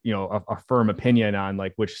a firm opinion on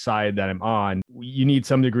like which side that I'm on. You need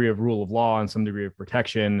some degree of rule of law and some degree of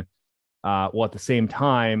protection. While at the same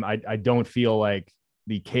time, I don't feel like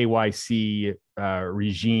the KYC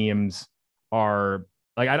regimes are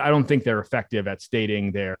like I don't think they're effective at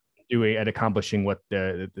stating they're doing at accomplishing what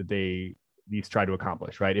these try to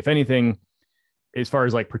accomplish, right? If anything, as far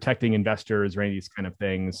as like protecting investors or any of these kind of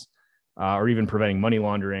things, or even preventing money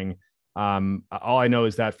laundering, all I know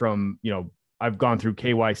is that from I've gone through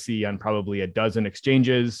KYC on probably a dozen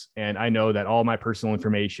exchanges, and I know that all my personal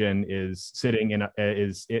information is sitting in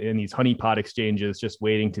these honeypot exchanges, just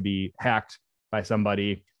waiting to be hacked by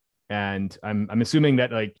somebody. And I'm assuming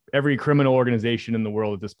that like every criminal organization in the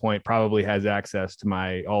world at this point probably has access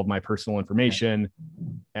to all of my personal information.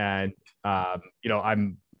 And I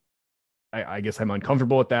guess I'm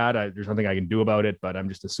uncomfortable with that. There's nothing I can do about it, but I'm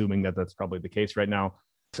just assuming that that's probably the case right now.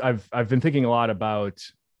 I've been thinking a lot about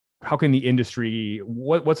how can the industry,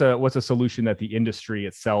 what's a solution that the industry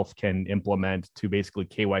itself can implement to basically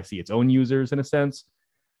KYC its own users in a sense.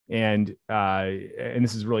 And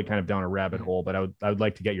this is really kind of down a rabbit hole, but I would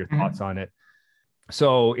like to get your thoughts on it.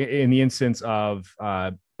 So in the instance of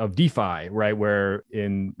of DeFi, right? Where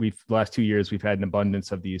the last 2 years, we've had an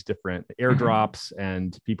abundance of these different airdrops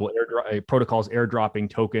and protocols airdropping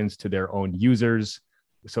tokens to their own users.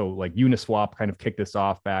 So like Uniswap kind of kicked this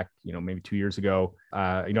off back, maybe 2 years ago.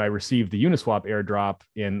 I received the Uniswap airdrop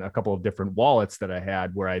in a couple of different wallets that I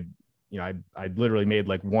had where I literally made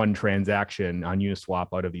like one transaction on Uniswap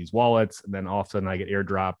out of these wallets. And then all of a sudden I get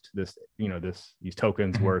airdropped these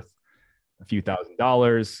tokens worth a few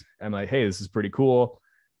 $1,000s. I'm like, hey, this is pretty cool.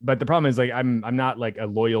 But the problem is like, I'm not like a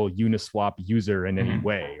loyal Uniswap user in any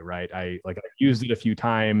way, right? I've used it a few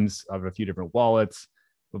times of a few different wallets,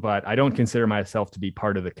 but I don't consider myself to be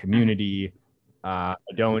part of the community. I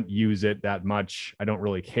don't use it that much. I don't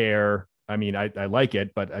really care. I mean, I like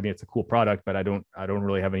it, but I mean, it's a cool product, but I don't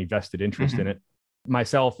really have any vested interest in it.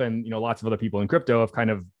 Myself and, lots of other people in crypto have kind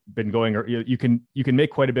of been going, or you can make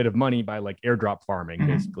quite a bit of money by like airdrop farming.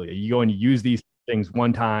 Basically, you go and you use these things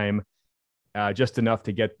one time, just enough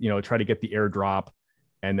to get, try to get the airdrop,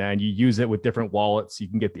 and then you use it with different wallets. You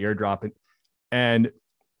can get the airdrop, and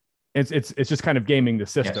it's just kind of gaming the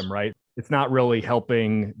system, right? It's not really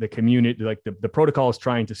helping the community. Like the protocol is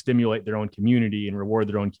trying to stimulate their own community and reward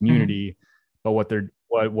their own community. But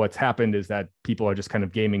what's happened is that people are just kind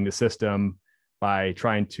of gaming the system by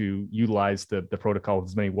trying to utilize the protocol with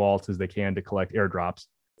as many wallets as they can to collect airdrops.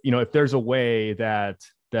 If there's a way that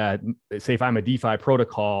say if I'm a DeFi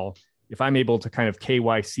protocol, if I'm able to kind of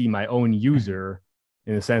KYC my own user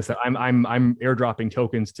in the sense that I'm airdropping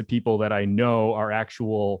tokens to people that I know are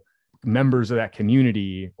actual members of that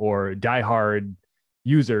community or diehard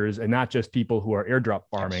users, and not just people who are airdrop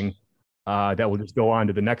farming, that will just go on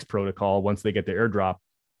to the next protocol once they get their airdrop,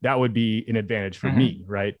 that would be an advantage for me,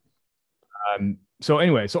 right? So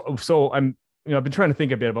anyway, so I'm, I've been trying to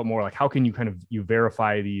think a bit about more like how can you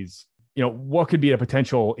verify these, what could be a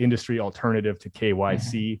potential industry alternative to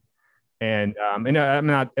KYC. And I'm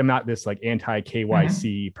not this like anti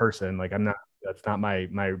KYC person. Like that's not my,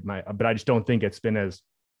 but I just don't think it's been as,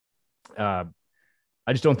 I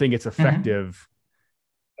just don't think it's effective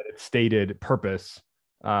at its stated purpose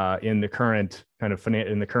in the current kind of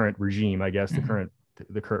in the current regime, I guess, the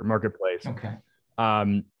current marketplace. Okay.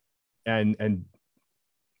 And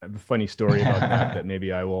I have a funny story about that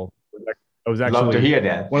maybe I will. I was actually love to hear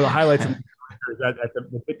that. One of the highlights of at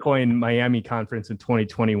the Bitcoin Miami conference in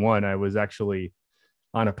 2021. I was actually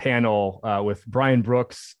on a panel with Brian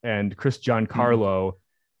Brooks and Chris Giancarlo.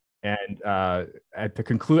 And at the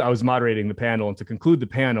conclude, I was moderating the panel, and to conclude the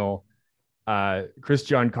panel, Chris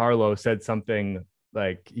Giancarlo said something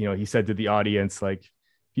like, he said to the audience, like,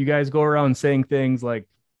 if you guys go around saying things like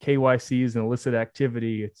KYC is an illicit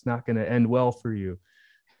activity, it's not going to end well for you.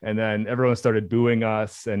 And then everyone started booing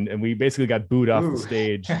us, and we basically got booed off the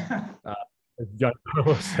stage.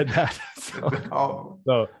 Giancarlo said that. So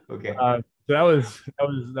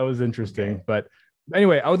that was interesting. Okay. But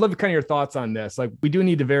anyway, I would love kind of your thoughts on this. Like, we do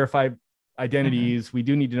need to verify identities. We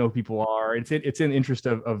do need to know who people are. It's in the interest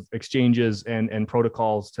of exchanges and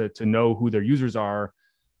protocols to know who their users are.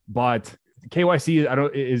 But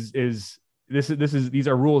KYC, these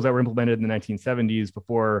are rules that were implemented in the 1970s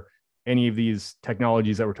before any of these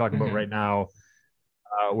technologies that we're talking about right now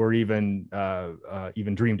were even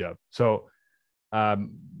dreamed of. So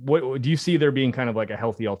what do you see there being kind of like a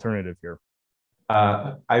healthy alternative here?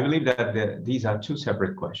 I believe that these are two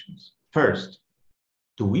separate questions. First,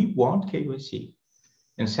 do we want KYC?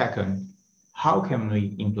 And second, how can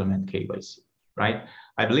we implement KYC, right?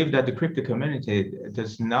 I believe that the crypto community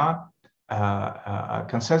does not,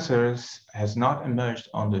 consensus has not emerged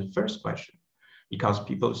on the first question because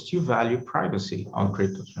people still value privacy on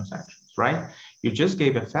crypto transactions, right? You just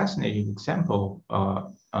gave a fascinating example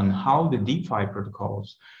on how the DeFi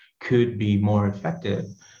protocols could be more effective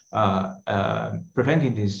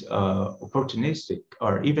preventing this opportunistic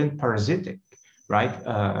or even parasitic,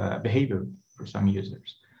 right, behavior for some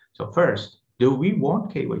users. So first, do we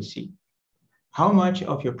want KYC? How much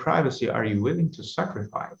of your privacy are you willing to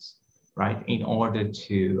sacrifice, right, in order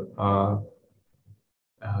to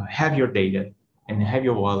have your data and have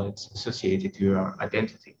your wallets associated to your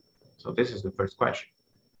identity? So this is the first question.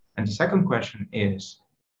 And the second question is,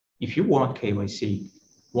 if you want KYC,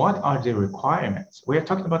 what are the requirements? We are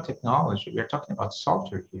talking about technology. We are talking about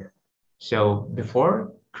software here. So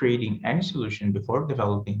before creating any solution, before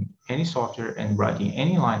developing any software and writing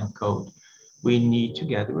any line of code, we need to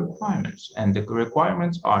get the requirements. And the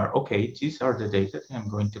requirements are, okay, these are the data that I'm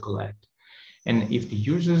going to collect. And if the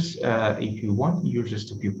users, if you want users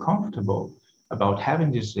to feel comfortable about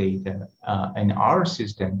having this data in our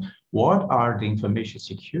system, what are the information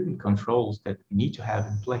security controls that we need to have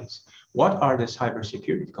in place? What are the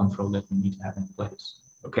cybersecurity controls that we need to have in place?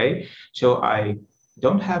 Okay, so I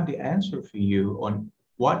don't have the answer for you on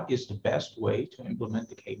what is the best way to implement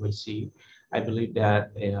the KYC. I believe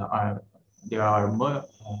that there are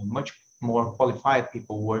much more qualified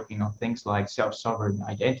people working on things like self-sovereign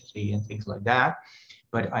identity and things like that.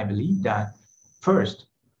 But I believe that first,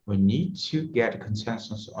 we need to get a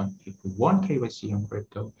consensus on if we want KYC on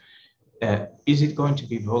crypto, is it going to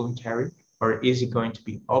be voluntary or is it going to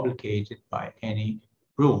be obligated by any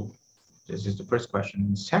rule? This is the first question.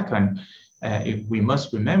 And second, if we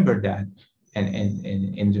must remember that, and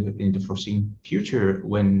in the foreseen future,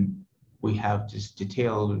 when we have this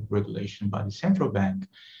detailed regulation by the central bank,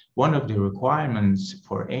 one of the requirements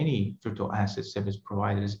for any crypto asset service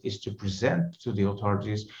providers is to present to the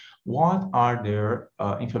authorities what are their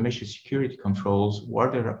information security controls,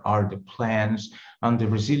 what are the plans on the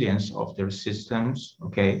resilience of their systems.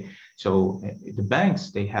 Okay, so the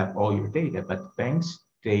banks, they have all your data, but banks,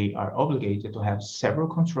 they are obligated to have several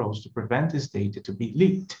controls to prevent this data to be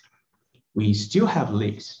leaked. We still have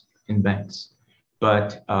leaks in banks,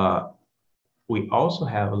 but we also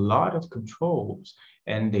have a lot of controls,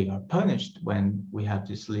 and they are punished when we have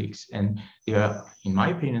these leaks. And they are, in my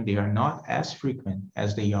opinion, they are not as frequent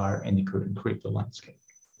as they are in the current crypto landscape.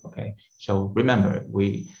 Okay, so remember,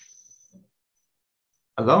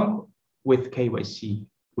 along with KYC,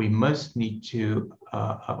 we need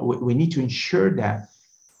to ensure that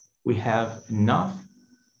we have enough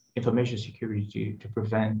information security to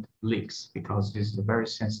prevent leaks, because this is a very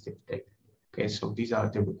sensitive data. Okay, so these are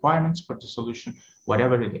the requirements for the solution,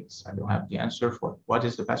 whatever it is. I don't have the answer for what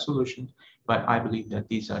is the best solution, but I believe that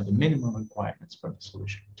these are the minimum requirements for the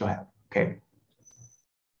solution to have. Okay,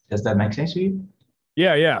 does that make sense to you?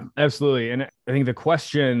 Yeah, absolutely. And I think the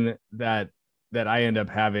question that I end up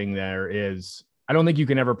having there is, I don't think you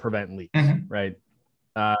can ever prevent leaks, right?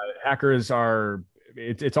 Hackers are,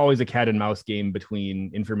 it's always a cat and mouse game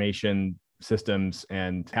between information systems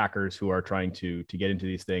and hackers who are trying to get into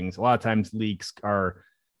these things. A lot of times leaks are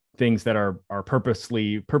things that are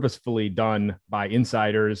purposefully done by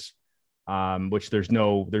insiders, which there's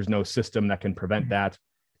no system that can prevent that.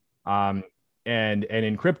 And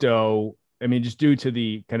in crypto, I mean, just due to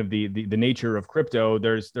the kind of the nature of crypto,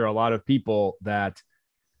 there are a lot of people that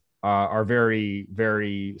are very,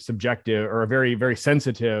 very subjective or very, very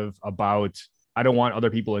sensitive about, I don't want other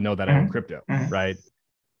people to know that I own crypto, right?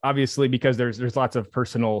 Obviously, because there's lots of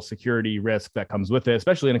personal security risk that comes with it,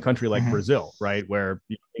 especially in a country like Brazil, right? Where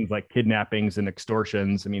things like kidnappings and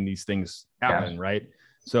extortions, I mean, these things happen, right?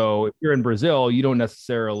 So if you're in Brazil, you don't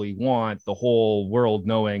necessarily want the whole world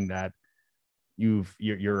knowing that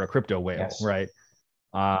you're a crypto whale, right?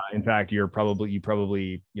 In fact, you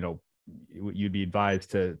probably, you'd be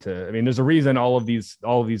advised to, I mean, there's a reason all of these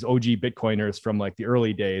OG Bitcoiners from like the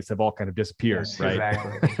early days have all kind of disappeared, right?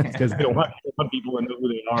 Exactly. Because they don't want people to know who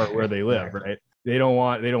they are, where they live, right? They don't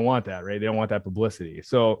want that, right? They don't want that publicity.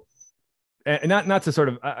 So, and not to sort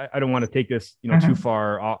of, I don't want to take this, too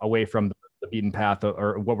far away from the beaten path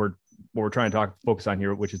or what we're trying to focus on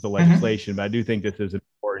here, which is the legislation. But I do think this is an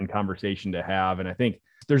important conversation to have. And I think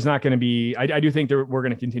there's not going to be, I do think that we're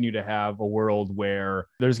going to continue to have a world where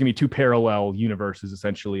there's going to be two parallel universes,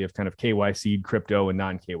 essentially, of kind of KYC crypto and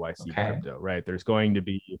non-KYC crypto, right? There's going to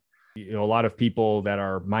be, a lot of people that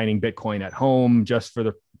are mining Bitcoin at home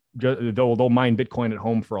they'll mine Bitcoin at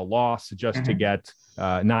home for a loss just to get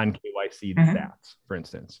non-KYC sats, for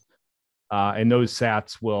instance. And those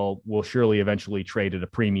sats will surely eventually trade at a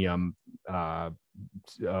premium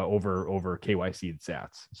over KYC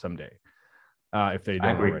sats someday, if they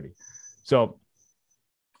don't already. So,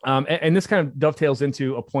 and this kind of dovetails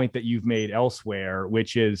into a point that you've made elsewhere,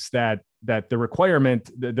 which is that the requirement,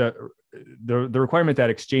 the requirement that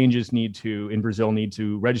exchanges in Brazil need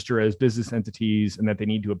to register as business entities, and that they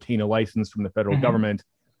need to obtain a license from the federal government,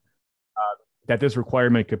 that this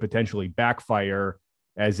requirement could potentially backfire,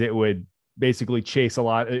 as it would basically chase a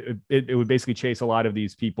lot. It would basically chase a lot of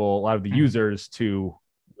these people, a lot of the users, to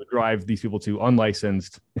drive these people to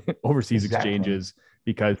unlicensed overseas exchanges,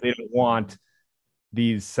 because they don't want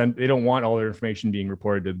all their information being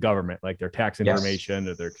reported to the government, like their tax information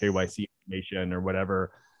or their KYC information or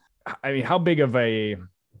whatever. I mean, how big of a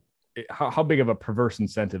perverse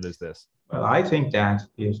incentive is this? Well, I think that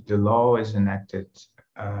if the law is enacted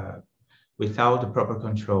without the proper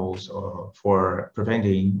controls or for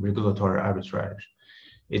preventing regulatory arbitrage,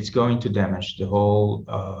 it's going to damage the whole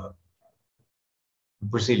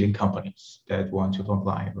Brazilian companies that want to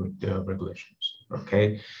comply with the regulations.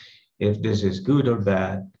 Okay, if this is good or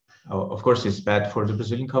bad, of course, it's bad for the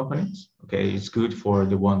Brazilian companies. Okay, it's good for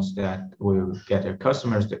the ones that will get their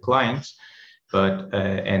customers, the clients. But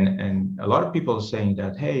and a lot of people are saying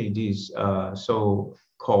that, hey, these so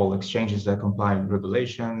call exchanges that comply with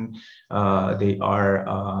regulation. They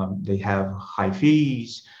have high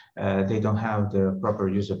fees. They don't have the proper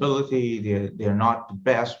usability. They're not the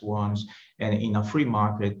best ones. And in a free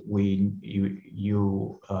market,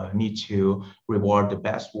 you need to reward the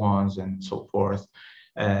best ones and so forth.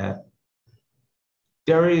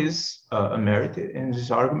 There is a merit in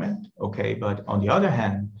this argument, okay? But on the other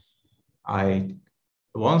hand, I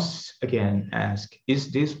once again ask,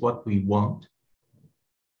 is this what we want?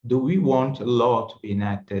 Do we want a law to be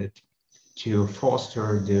enacted to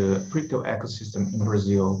foster the crypto ecosystem in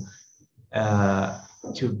Brazil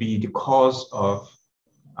to be the cause of,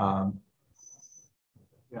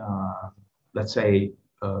 let's say,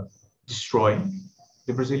 destroying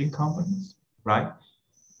the Brazilian companies, right?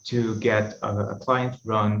 To get a client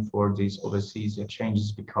run for these overseas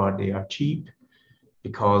exchanges because they are cheap,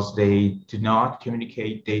 because they do not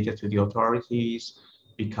communicate data to the authorities,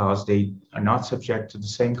 because they are not subject to the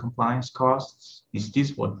same compliance costs? Is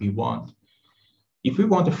this what we want? If we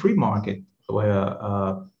want a free market where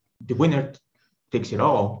the winner takes it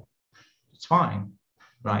all, it's fine,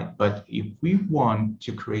 right? But if we want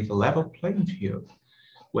to create a level playing field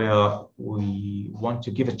where we want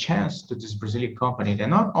to give a chance to this Brazilian company,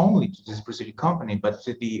 and not only to this Brazilian company, but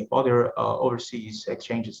to the other overseas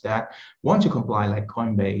exchanges that want to comply, like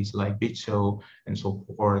Coinbase, like Bitso, and so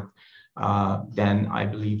forth, then I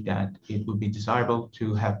believe that it would be desirable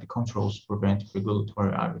to have the controls to prevent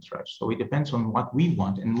regulatory arbitrage. So it depends on what we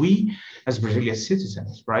want. And we, as Brazilian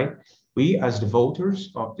citizens, right? We, as the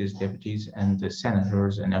voters of these deputies and the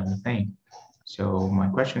senators and everything. So my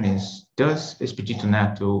question is, does Expedito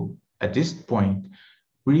Neto, at this point,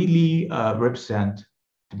 really represent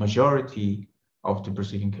the majority of the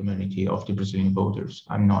Brazilian community, of the Brazilian voters?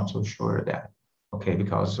 I'm not so sure of that, okay,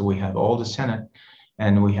 because we have all the Senate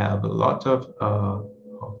and we have a lot of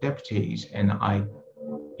deputies, and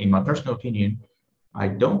in my personal opinion, I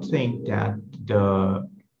don't think that the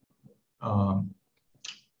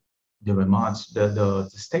remarks, the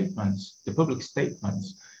statements, the public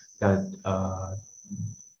statements that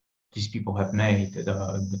these people have made, that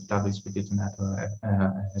Gustavo Expedito Neto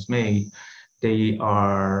has made, they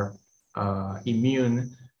are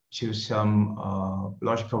immune to some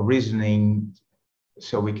logical reasoning.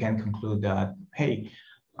 So we can conclude that, hey,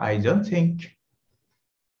 I don't think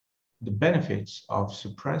the benefits of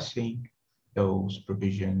suppressing those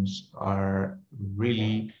provisions are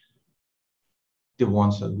really the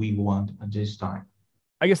ones that we want at this time.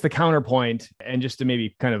 I guess the counterpoint, and just to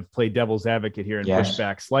maybe kind of play devil's advocate here and push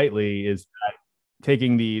back slightly, is that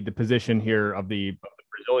taking the position here of the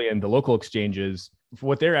Brazilian, the local exchanges,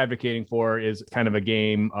 what they're advocating for is kind of a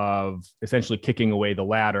game of essentially kicking away the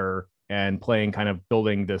ladder and playing, kind of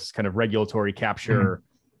building this kind of regulatory capture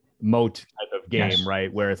moat type of game,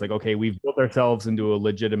 right? Where it's like, okay, we've built ourselves into a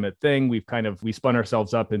legitimate thing. We spun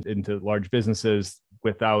ourselves up into large businesses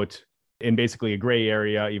without, in basically a gray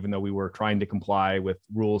area, even though we were trying to comply with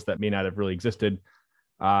rules that may not have really existed.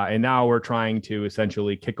 And now we're trying to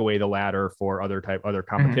essentially kick away the ladder for other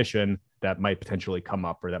competition that might potentially come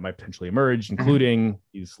up or that might potentially emerge, including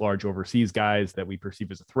these large overseas guys that we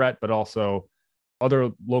perceive as a threat, but also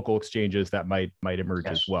other local exchanges that might emerge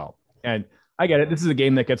as well. And I get it. This is a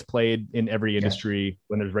game that gets played in every industry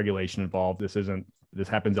when there's regulation involved. This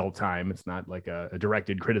happens all the time. It's not like a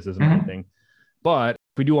directed criticism or anything. But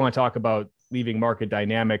if we do want to talk about leaving market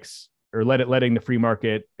dynamics, or letting the free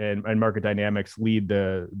market and market dynamics be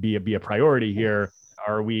a priority here,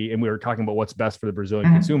 we were talking about what's best for the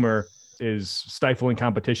Brazilian consumer, is stifling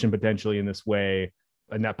competition potentially in this way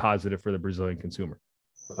a net positive for the Brazilian consumer?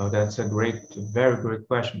 Oh, that's a very great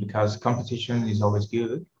question, because competition is always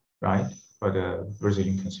good, right, for the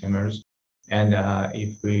Brazilian consumers. And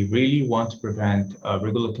if we really want to prevent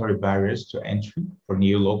regulatory barriers to entry for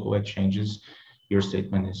new local exchanges, your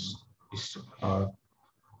statement is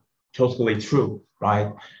totally true,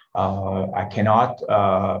 right? I cannot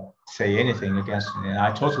say anything against it, and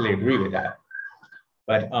I totally agree with that.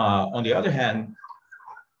 But on the other hand,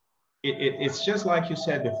 it's just like you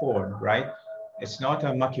said before, right? It's not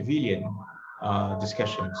a Machiavellian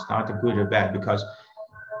discussion. It's not a good or bad, because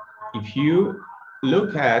if you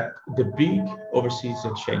look at the big overseas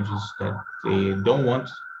exchanges that they don't want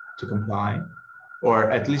to comply, or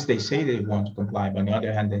at least they say they want to comply, but on the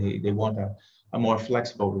other hand, they want a more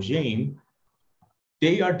flexible regime,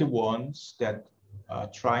 they are the ones that are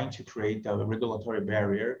trying to create a regulatory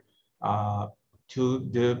barrier to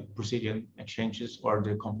the Brazilian exchanges or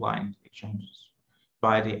the compliant exchanges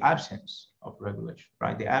by the absence of regulation,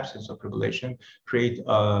 right? The absence of regulation create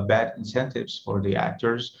bad incentives for the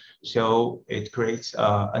actors. So it creates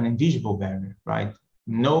an invisible barrier, right?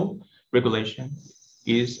 No regulation,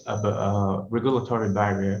 is a regulatory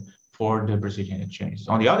barrier for the Brazilian exchanges.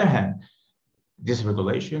 On the other hand, this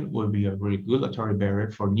regulation will be a regulatory barrier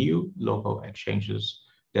for new local exchanges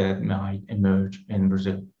that might emerge in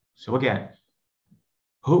Brazil. So again,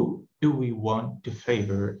 who do we want to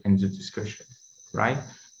favor in the discussion, right?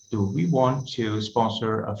 Do we want to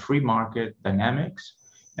sponsor a free market dynamics?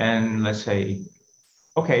 And let's say,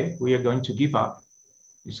 okay, we are going to give up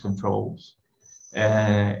these controls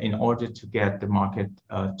in order to get the market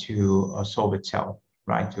to solve itself,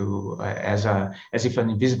 right? To as if an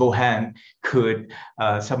invisible hand could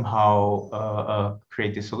somehow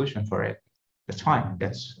create a solution for it. That's fine.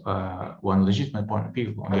 That's one legitimate point of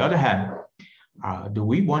view. On the other hand, do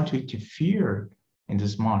we want to interfere in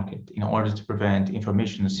this market in order to prevent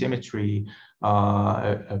information asymmetry,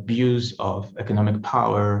 abuse of economic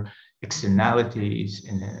power, externalities,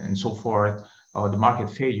 and so forth, the market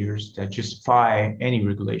failures that justify any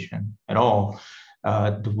regulation at all?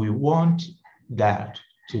 Do we want that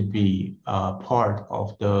to be part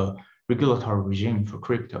of the regulatory regime for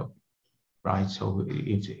crypto, right? So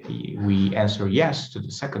if we answer yes to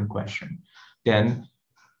the second question, then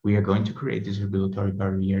we are going to create this regulatory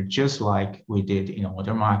barrier just like we did in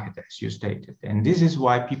other markets, as you stated. And this is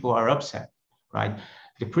why people are upset, right?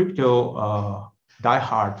 The crypto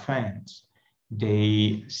diehard fans,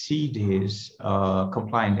 they see these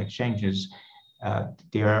compliant exchanges,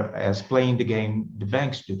 they are as playing the game the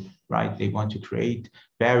banks do, right? They want to create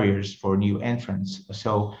barriers for new entrants.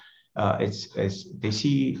 So they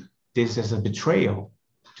see this as a betrayal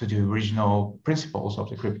to the original principles of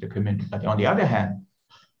the crypto community. But on the other hand,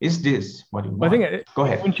 is this what you want? I think, go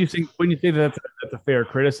ahead. Wouldn't you say that's a fair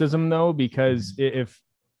criticism, though? Because if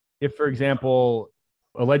for example,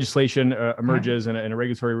 a legislation emerges and a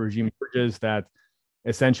regulatory regime emerges that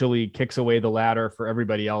essentially kicks away the ladder for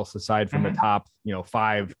everybody else aside from the top,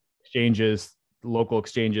 5 exchanges, local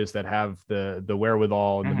exchanges that have the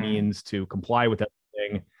wherewithal and the means to comply with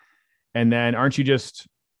everything, and then aren't you just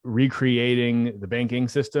recreating the banking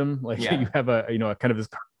system? Like you have a kind of this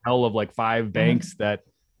cartel of like 5 banks that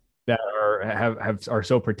are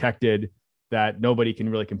so protected that nobody can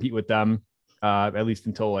really compete with them, at least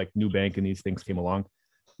until like new bank and these things came along.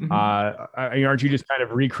 Aren't you just kind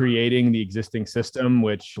of recreating the existing system,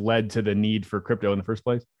 which led to the need for crypto in the first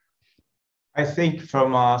place? I think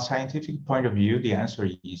from a scientific point of view, the answer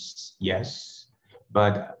is yes.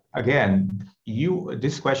 But again,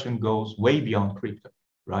 this question goes way beyond crypto,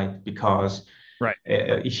 right? Because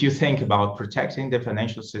if you think about protecting the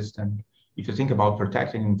financial system, if you think about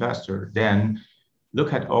protecting investor, then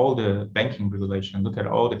look at all the banking regulation, look at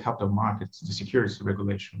all the capital markets, the securities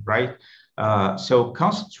regulation, right? So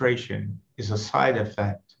concentration is a side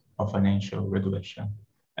effect of financial regulation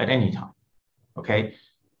at any time, okay?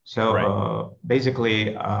 So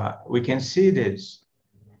basically, we can see this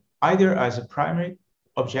either as a primary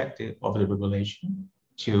objective of the regulation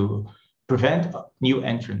to prevent new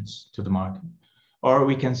entrants to the market, or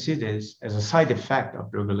we can see this as a side effect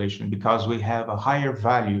of the regulation because we have a higher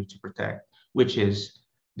value to protect, which is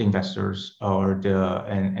the investors or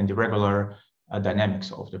the regular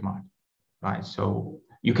dynamics of the market, right? So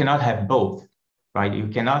you cannot have both, right? You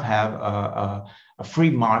cannot have a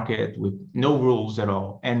free market with no rules at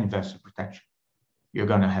all and investor protection. You're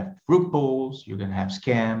going to have rug pulls, you're going to have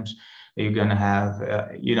scams, you're going to have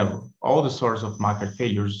all the sorts of market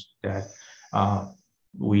failures that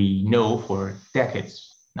we know for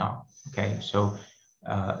decades now. Okay, so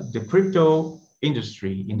the crypto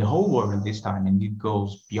industry in the whole world at this time, and it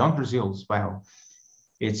goes beyond Brazil as well,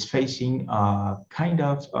 it's facing a kind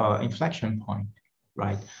of inflection point,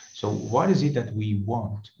 right? So what is it that we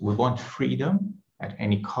want? We want freedom at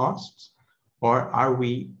any cost, or are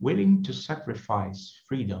we willing to sacrifice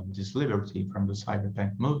freedom, this liberty from the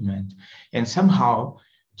cyberpunk movement, and somehow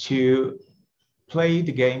to play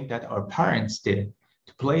the game that our parents did,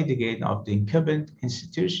 to play the game of the incumbent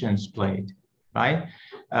institutions played, right?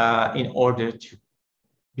 In order to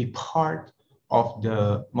be part of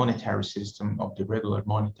the monetary system, of the regular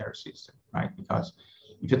monetary system, right? Because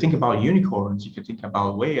if you think about unicorns, if you think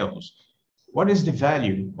about whales, what is the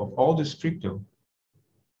value of all this crypto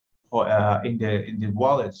or in the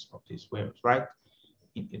wallets of these whales, right?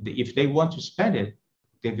 If they want to spend it,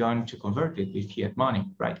 they're going to convert it with fiat money,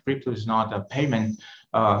 right? Crypto is not a payment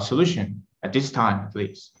solution at this time, at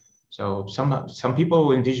least. So some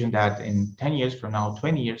people envision that in 10 years from now,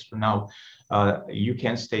 20 years from now, you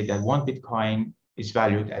can state that one Bitcoin is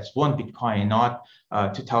valued as one Bitcoin, not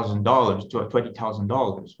 $2,000 to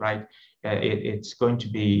 $20,000, right? It's going to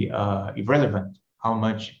be irrelevant how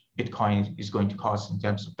much Bitcoin is going to cost in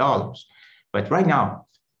terms of dollars. But right now,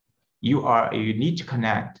 you need to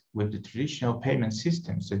connect with the traditional payment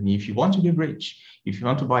systems. And if you want to be rich, if you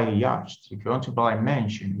want to buy a yacht, if you want to buy a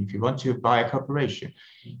mansion, if you want to buy a corporation,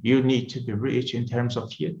 you need to be rich in terms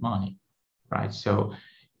of fiat money, right? So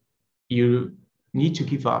you need to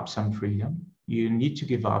give up some freedom. You need to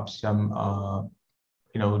give up some,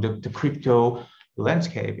 the crypto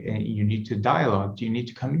landscape, and you need to dialogue. You need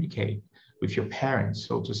to communicate with your parents,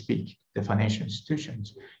 so to speak, the financial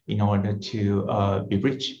institutions, in order to be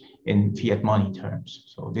rich in fiat money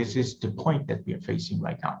terms. So this is the point that we are facing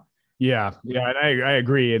right now. Yeah, and I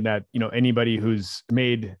agree in that, anybody who's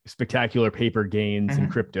made spectacular paper gains in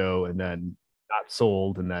crypto and then not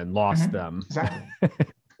sold and then lost them, exactly.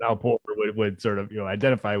 now poor would sort of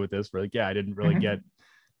identify with this. We're like, yeah, I didn't really get,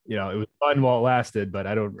 it was fun while it lasted, but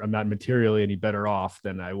I'm not materially any better off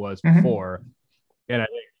than I was before. And I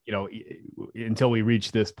think, until we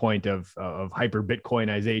reach this point of hyper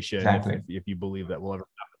Bitcoinization, exactly. if you believe that will ever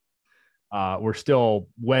happen, we're still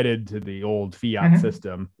wedded to the old fiat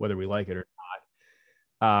system, whether we like it or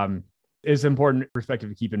not. It's important perspective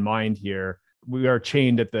to keep in mind here. We are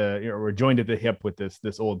chained at we're joined at the hip with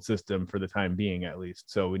this old system for the time being, at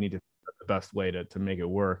least. So we need to figure out the best way to make it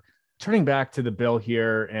work. Turning back to the bill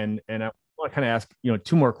here, and I want to kind of ask,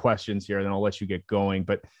 two more questions here, and then I'll let you get going.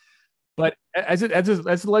 But as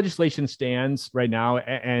the legislation stands right now,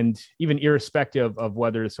 and even irrespective of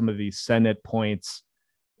whether some of these Senate points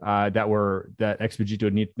that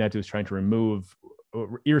Expedito Neto is trying to remove,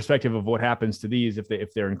 irrespective of what happens to these, if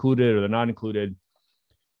they're included or they're not included,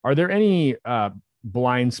 are there any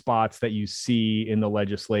blind spots that you see in the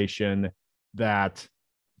legislation that,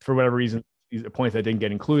 for whatever reason, these points that didn't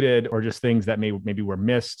get included, or just things that maybe were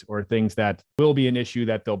missed, or things that will be an issue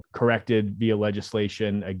that they'll corrected via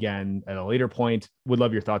legislation again at a later point? Would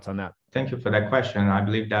love your thoughts on that. Thank you for that question. I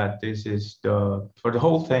believe that this is for the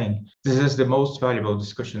whole thing, this is the most valuable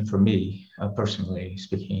discussion for me, personally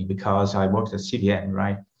speaking, because I worked at CBN,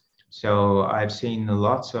 right? So I've seen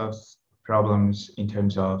lots of problems in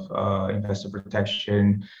terms of investor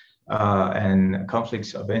protection and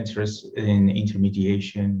conflicts of interest in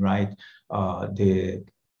intermediation, right? In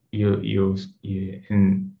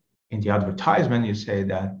the advertisement, you say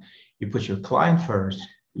that you put your client first,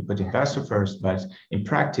 you put investor first, but in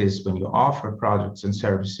practice, when you offer products and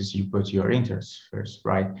services, you put your interests first,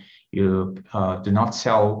 right? You do not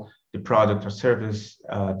sell the product or service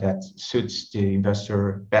that suits the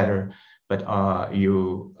investor better, but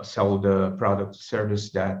you sell the product or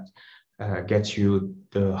service that gets you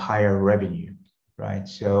the higher revenue, right?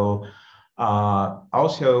 So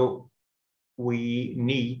also, we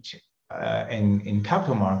need, in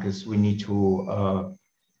capital markets, we need to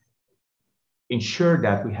ensure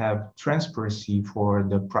that we have transparency for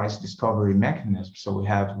the price discovery mechanism. So we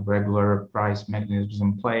have regular price mechanisms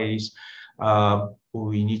in place.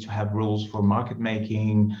 We need to have rules for market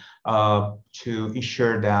making to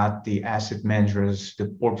ensure that the asset managers, the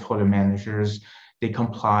portfolio managers, they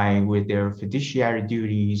comply with their fiduciary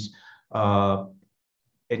duties. And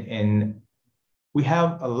we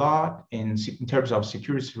have a lot in terms of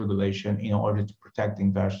securities regulation in order to protect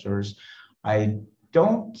investors. I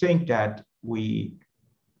don't think that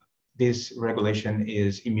this regulation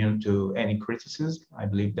is immune to any criticism. I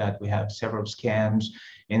believe that we have several scams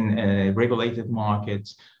in regulated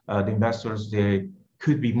markets. The investors, they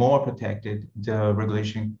could be more protected. The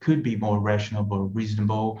regulation could be more rational or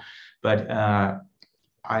reasonable, but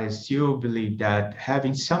I still believe that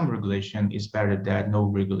having some regulation is better than no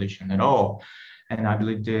regulation at all. And I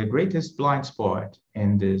believe the greatest blind spot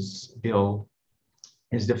in this bill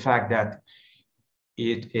is the fact that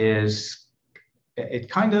it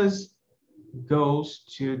kind of goes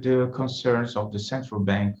to the concerns of the central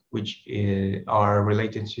bank, which are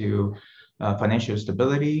related to financial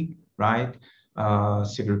stability, right?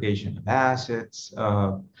 Segregation of assets,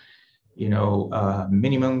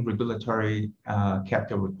 minimum regulatory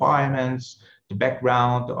capital requirements, the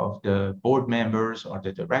background of the board members or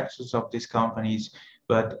the directors of these companies.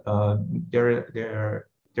 But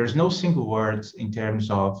there's no single words in terms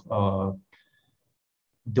of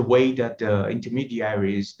the way that the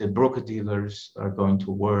intermediaries, the broker dealers are going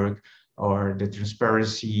to work, or the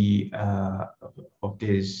transparency of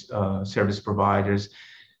these service providers.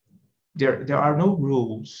 There are no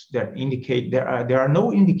rules that indicate, there are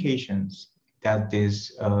no indications that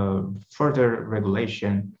this further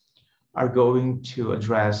regulation are going to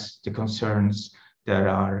address the concerns that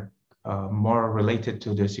are more related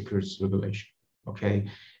to the securities regulation, okay?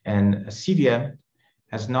 And CVM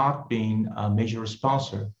has not been a major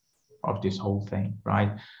sponsor of this whole thing,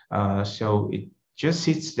 right? So it just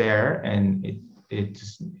sits there and it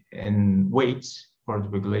waits for the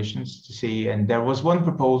regulations to see. And there was one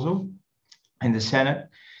proposal in the Senate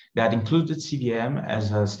that included CVM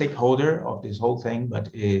as a stakeholder of this whole thing, but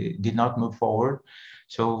it did not move forward.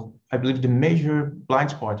 So I believe the major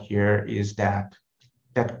blind spot here is that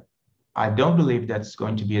I don't believe that's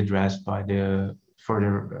going to be addressed by the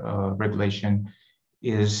further regulation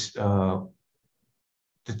is the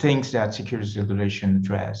things that securities regulation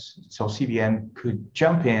address. So CVM could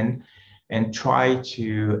jump in and try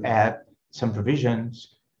to add some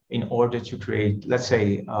provisions in order to create, let's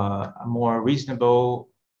say, a more reasonable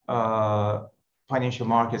financial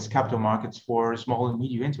markets, capital markets for small and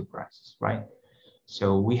medium enterprises, right?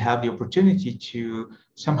 So we have the opportunity to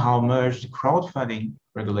somehow merge the crowdfunding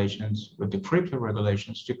regulations with the crypto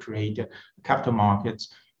regulations to create capital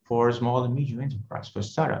markets for small and medium enterprise, for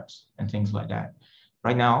startups and things like that.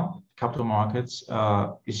 Right now, capital markets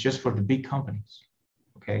is just for the big companies,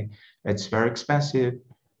 okay? It's very expensive.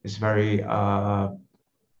 It's very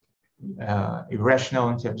irrational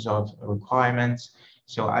in terms of requirements.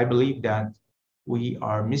 So I believe that we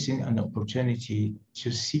are missing an opportunity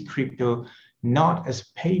to see crypto not as a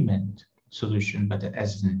payment solution, but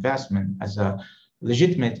as an investment, as a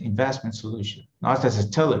legitimate investment solution, not as a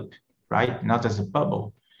tulip, right? Not as a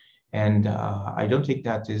bubble. And I don't think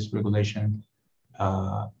that this regulation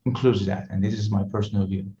includes that. And this is my personal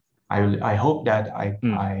view. I hope that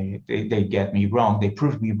they get me wrong. They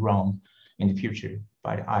prove me wrong in the future,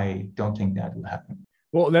 but I don't think that will happen.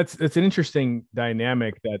 Well, that's an interesting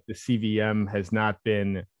dynamic that the CVM has not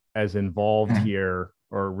been as involved here,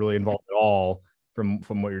 or really involved at all, from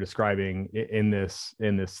what you're describing in this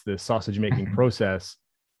sausage making process,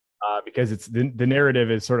 because it's the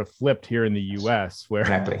narrative is sort of flipped here in the U.S., where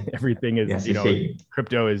everything is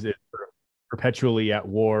crypto is sort of perpetually at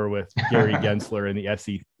war with Gary Gensler and the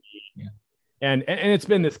SEC, and it's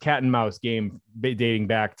been this cat and mouse game dating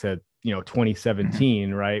back to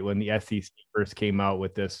 2017, right, when the SEC first came out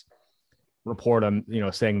with this report on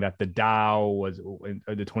saying that the DAO was in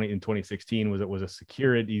 2016 was a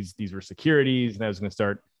securities. These were securities, and I was going to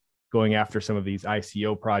start going after some of these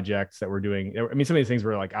ICO projects that were doing. I mean, some of these things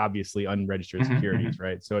were like obviously unregistered securities,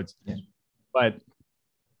 right? So it's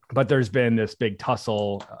but there's been this big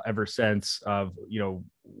tussle ever since of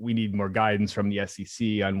we need more guidance from the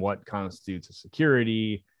SEC on what constitutes a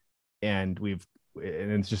security, and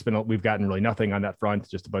it's just been, we've gotten really nothing on that front,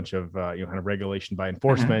 just a bunch of kind of regulation by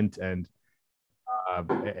enforcement, and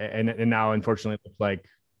now unfortunately it looks like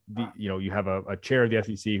you have a chair of the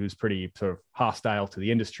SEC who's pretty sort of hostile to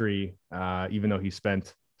the industry, even though he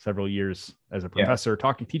spent several years as a professor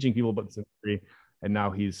teaching people about this industry, and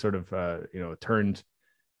now he's sort of turned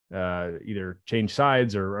either changed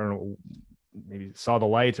sides, or I don't know, maybe saw the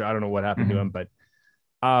light, or I don't know what happened to him, but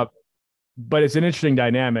it's an interesting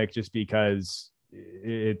dynamic, just because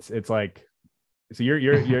it's like, so you're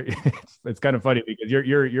it's kind of funny, because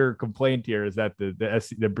your complaint here is that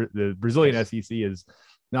the Brazilian SEC is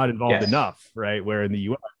not involved enough, right? Where in the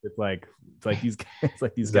US it's like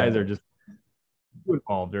these guys are just too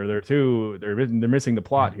involved, or they're missing the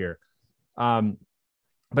plot here.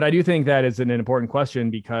 But I do think that is an important question,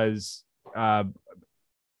 because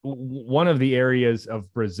one of the areas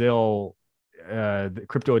of Brazil, the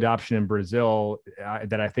crypto adoption in Brazil,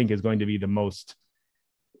 that I think is going to be the most,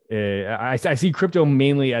 I see crypto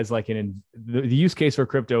mainly as like the use case for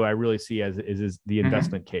crypto I really see as is the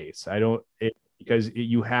investment case. Because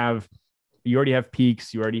you already have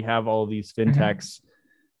Peaks, you already have all these fintechs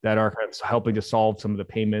that are kind of helping to solve some of the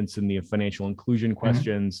payments and the financial inclusion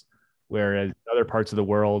questions. Whereas in other parts of the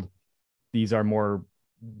world, these are more,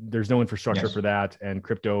 there's no infrastructure for that, and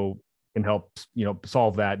crypto can help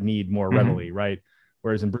solve that need more readily, right?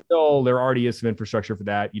 Whereas in Brazil, there already is some infrastructure for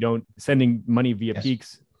that. Sending money via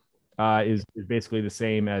Peaks is basically the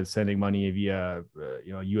same as sending money via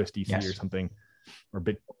USDC or something, or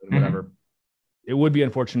Bitcoin, whatever. It would be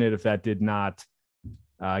unfortunate if that did not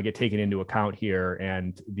get taken into account here,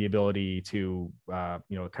 and the ability to kind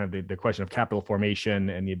of the question of capital formation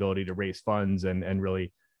and the ability to raise funds and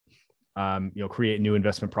really create new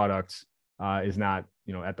investment products is not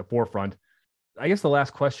at the forefront. I guess the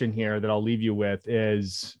last question here that I'll leave you with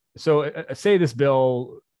is, so say this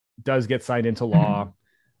bill does get signed into law,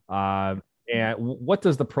 and what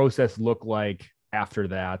does the process look like after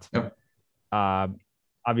that?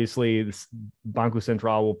 Obviously, this Banco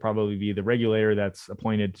Central will probably be the regulator that's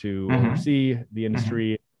appointed to oversee the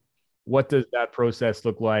industry. What does that process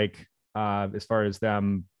look like as far as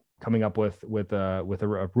them coming up with a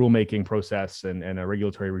rulemaking process and a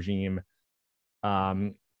regulatory regime?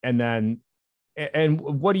 And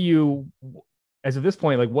what do you, as of this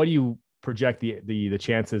point, like, what do you project the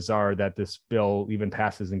chances are that this bill even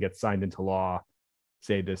passes and gets signed into law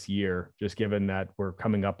say, this year, just given that we're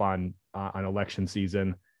coming up on election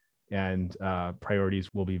season and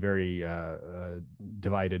priorities will be very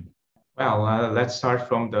divided? Well, let's start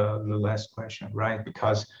from the last question, right?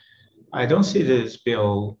 Because I don't see this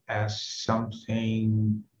bill as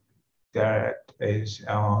something that is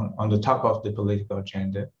on the top of the political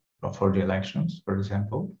agenda for the elections, for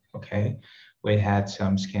example. Okay, we had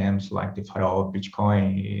some scams like the file of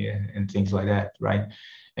Bitcoin and things like that, right?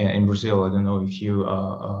 And in Brazil, I don't know if you,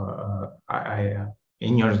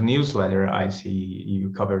 in your newsletter, I see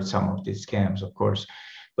you covered some of these scams, of course,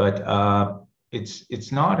 but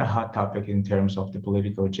it's not a hot topic in terms of the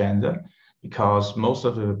political agenda, because most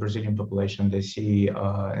of the Brazilian population, they see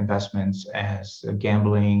investments as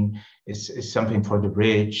gambling, is something for the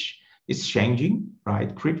rich. It's changing,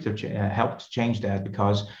 right? Crypto helped change that,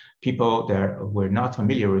 because people that were not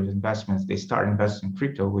familiar with investments, they start investing in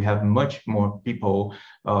crypto. We have much more people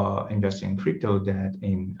investing in crypto than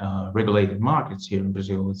in regulated markets here in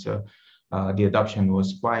Brazil. The adoption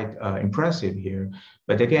was quite impressive here.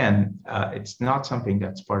 But again, it's not something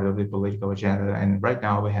that's part of the political agenda. And right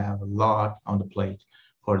now we have a lot on the plate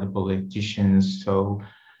for the politicians. So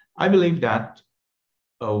I believe that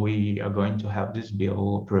we are going to have this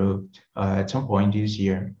bill approved at some point this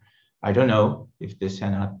year. I don't know if the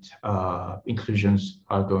Senate inclusions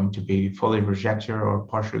are going to be fully rejected or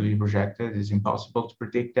partially rejected. It's impossible to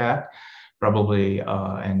predict that. Probably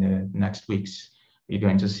in the next weeks, you're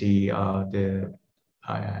going to see the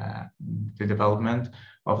development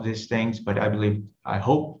of these things. But I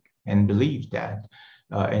hope and believe that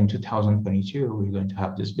in 2022, we're going to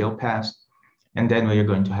have this bill passed. And then we are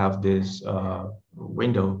going to have this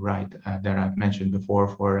window, right, that I've mentioned before,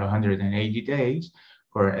 for 180 days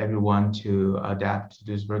for everyone to adapt to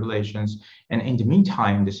these regulations. And in the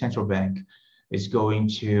meantime, the central bank is going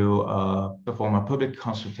to perform a public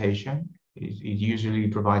consultation. It usually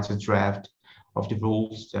provides a draft of the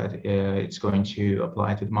rules that it's going to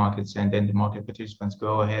apply to the markets, and then the market participants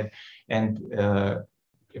go ahead and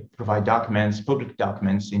provide documents, public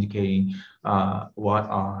documents, indicating what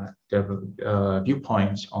are the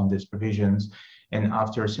viewpoints on these provisions. And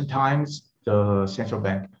after some time, the central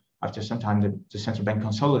bank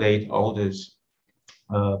consolidate all these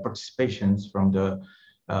participations from the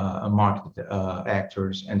market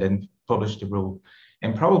actors and then publish the rule.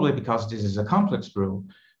 And probably because this is a complex rule,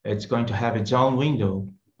 it's going to have its own window,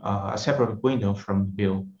 a separate window from the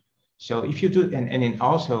bill. So if you do, and then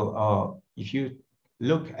also, if you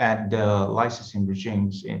look at the licensing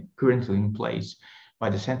regimes currently in place by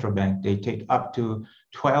the central bank, they take up to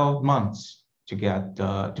 12 months to get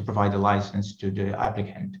to provide the license to the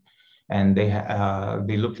applicant. And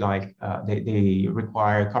they look like they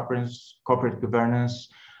require corporate governance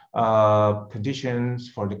conditions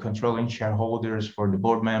for the controlling shareholders, for the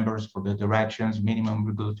board members, for the directions, minimum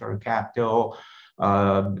regulatory capital.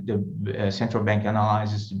 The central bank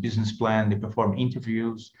analyzes the business plan. They perform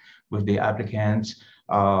interviews with the applicants.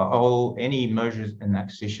 Any mergers and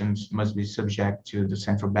acquisitions must be subject to the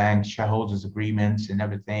central bank shareholders agreements and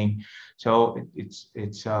everything. So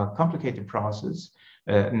it's a complicated process.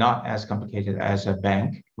 Not as complicated as a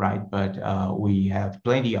bank, right? But we have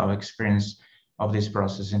plenty of experience of this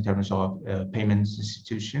process in terms of payments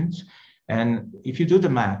institutions. And if you do the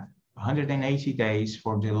math, 180 days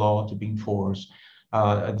for the law to be enforced,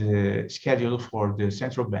 the schedule for the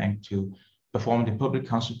central bank to perform the public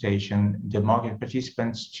consultation, the market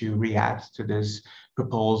participants to react to this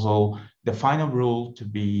proposal, the final rule to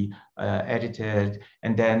be edited,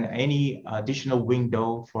 and then any additional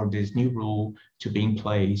window for this new rule to be in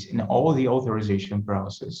place in all the authorization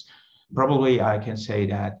process. Probably I can say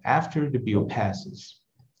that after the bill passes,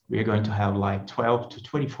 we're going to have like 12 to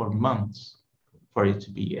 24 months for it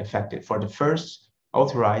to be effective, for the first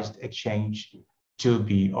authorized exchange to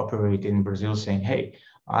be operated in Brazil, saying, hey,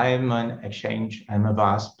 I'm an exchange, I'm a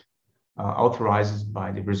VASP, authorized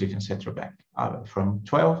by the Brazilian Central Bank, from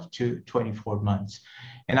 12 to 24 months.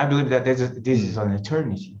 And I believe that this is an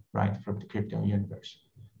eternity, right, from the crypto universe.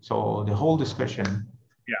 So the whole discussion,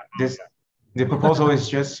 the proposal is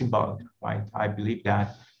just symbolic, right? I believe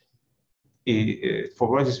that for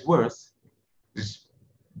what it's worth, this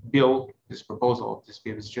proposal of this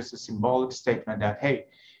bill is just a symbolic statement that, hey,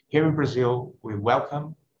 here in Brazil, we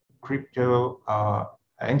welcome crypto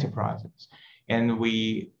enterprises, and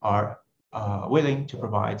we are willing to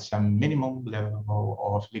provide some minimum level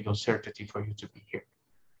of legal certainty for you to be here.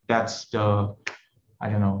 That's the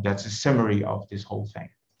summary of this whole thing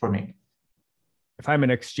for me. If I'm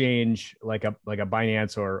an exchange like a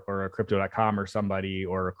Binance or a crypto.com or somebody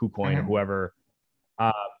or a KuCoin or whoever,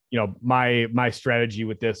 my strategy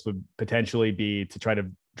with this would potentially be to try to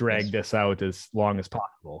drag this out as long as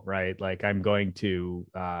possible, right? Like I'm going to,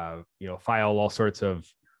 file all sorts of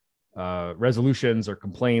resolutions or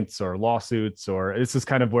complaints or lawsuits, or this is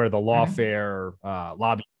kind of where the lawfare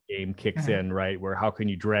lobby game kicks in, right? Where how can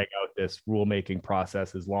you drag out this rulemaking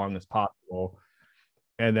process as long as possible?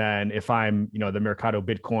 And then if I'm, the Mercado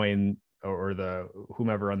Bitcoin or the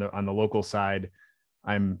whomever on the local side,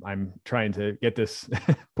 I'm trying to get this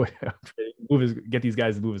get these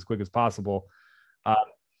guys to move as quick as possible.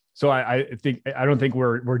 So I don't think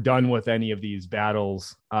we're done with any of these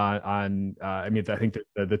battles I think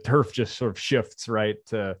the turf just sort of shifts, right,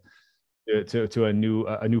 to a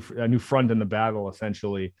new front in the battle,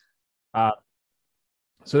 essentially.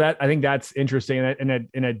 So that I think that's interesting,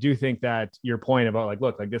 and I do think that your point about like,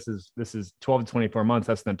 look, like this is 12 to 24 months,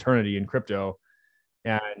 that's an eternity in crypto,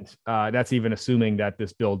 and that's even assuming that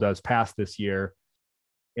this bill does pass this year,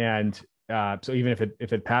 and so even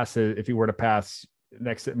if it passes, if it were to pass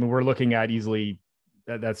next, I mean, we're looking at easily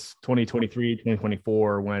that's 2023,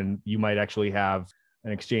 2024, when you might actually have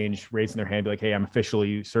an exchange raising their hand, be like, hey, I'm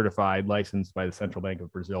officially certified, licensed by the Central Bank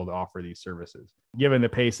of Brazil to offer these services. Given the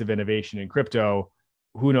pace of innovation in crypto,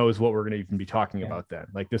 who knows what we're going to even be talking about then?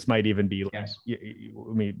 Like this might even be, I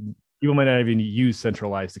mean, people might not even use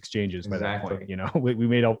centralized exchanges by that point. We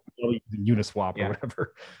made a Uniswap or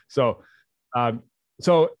whatever.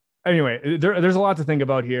 So, anyway, there's a lot to think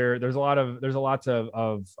about here. There's lots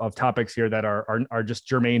of topics here that are just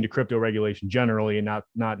germane to crypto regulation generally, and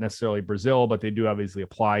not necessarily Brazil, but they do obviously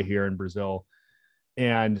apply here in Brazil.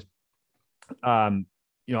 And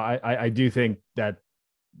I do think that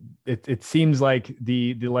it seems like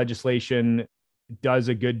the legislation does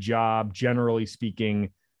a good job, generally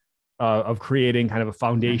speaking, of creating kind of a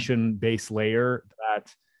foundation-based layer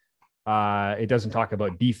that it doesn't talk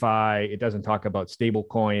about DeFi. It doesn't talk about stable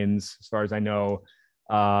coins, as far as I know.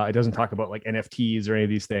 It doesn't talk about like NFTs or any of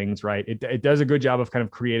these things, right? It does a good job of kind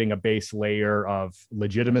of creating a base layer of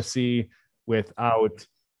legitimacy without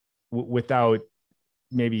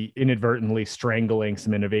maybe inadvertently strangling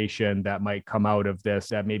some innovation that might come out of this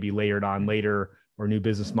that may be layered on later, or new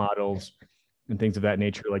business models and things of that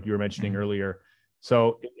nature, like you were mentioning earlier.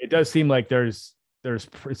 So it does seem like this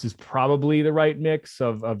is probably the right mix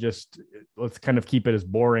of just, let's kind of keep it as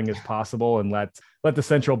boring as possible and let the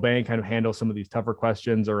central bank kind of handle some of these tougher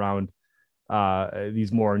questions around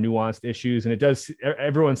these more nuanced issues. And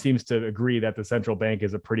everyone seems to agree that the central bank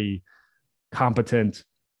is a pretty competent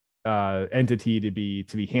entity to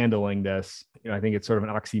be handling this. I think it's sort of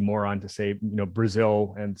an oxymoron to say,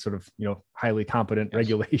 Brazil and sort of, highly competent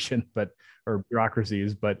regulation, or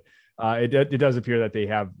bureaucracies, but it does appear that they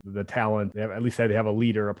have the talent. At least they have a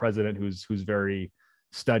leader, a president who's very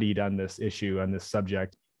studied on this issue, on this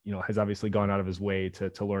subject. Has obviously gone out of his way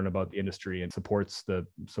to learn about the industry and supports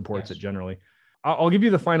it generally. I'll give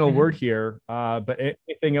you the final word here. But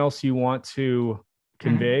anything else you want to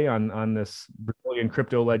convey on this Brazilian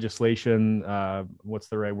crypto legislation? What's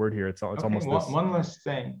the right word here? It's almost one last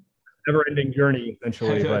thing. Never-ending journey,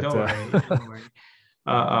 essentially. Don't worry.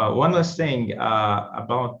 One last thing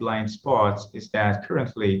about blind spots is that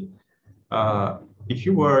currently, if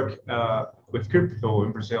you work with crypto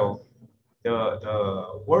in Brazil,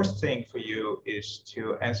 the worst thing for you is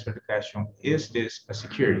to answer the question, is this a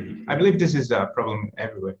security? I believe this is a problem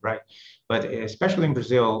everywhere, right? But especially in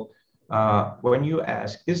Brazil, when you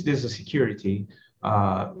ask, is this a security?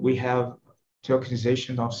 We have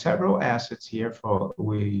tokenization of several assets here.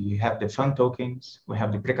 We have the fund tokens, we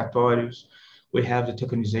have the precatórios, we have the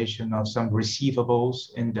tokenization of some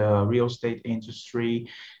receivables in the real estate industry.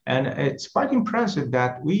 And it's quite impressive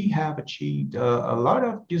that we have achieved a lot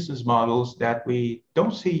of business models that we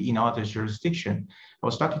don't see in other jurisdictions. I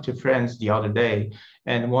was talking to friends the other day,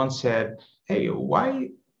 and one said, hey,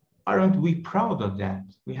 why aren't we proud of that?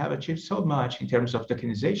 We have achieved so much in terms of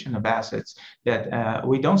tokenization of assets that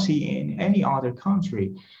we don't see in any other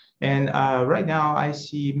country. And right now, I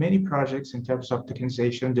see many projects in terms of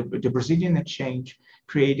tokenization. The Brazilian exchange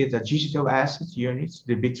created a digital asset unit,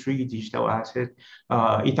 the B3 digital asset.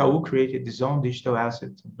 Itaú created its own digital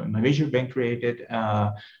asset. A major bank created.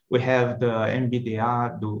 We have the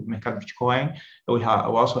MBDA, the Mercado Bitcoin. We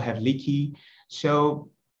also have Liqui.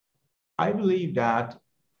 So I believe that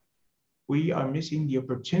we are missing the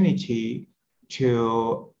opportunity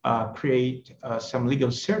to create some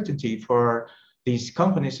legal certainty for these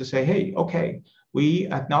companies to say, hey, okay, we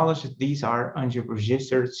acknowledge that these are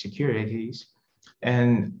unregistered securities,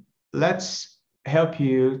 and let's help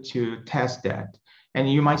you to test that.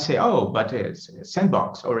 And you might say, oh, but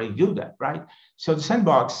Sandbox already do that, right? So the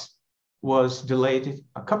Sandbox was delayed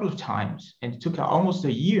a couple of times, and it took almost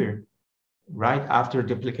a year right after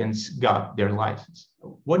the applicants got their license.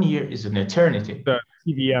 1 year is an eternity. The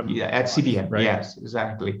CVM. Yeah, at CVM, right? Yes,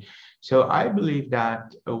 exactly. So I believe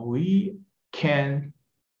that we can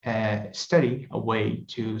study a way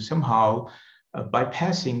to somehow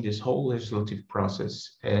bypassing this whole legislative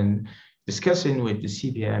process and discussing with the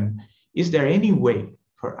CVM, is there any way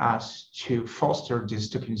for us to foster this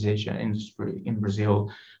tokenization industry in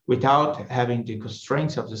Brazil without having the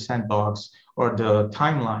constraints of the sandbox or the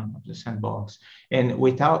timeline of the sandbox, and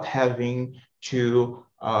without having to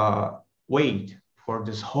wait for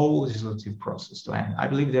this whole legislative process to end? I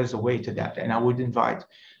believe there's a way to that, and I would invite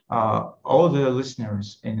all the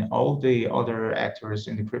listeners and all the other actors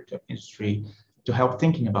in the crypto industry to help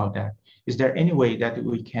thinking about that. Is there any way that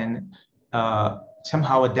we can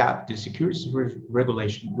somehow adapt the securities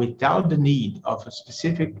regulation without the need of a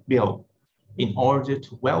specific bill in order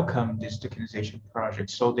to welcome this tokenization project,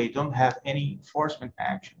 so they don't have any enforcement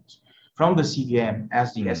actions from the CVM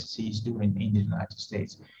as the SEC is doing in the United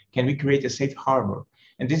States? Can we create a safe harbor?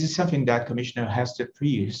 And this is something that Commissioner Hester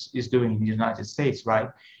Prius is doing in the United States, right?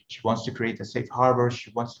 She wants to create a safe harbor.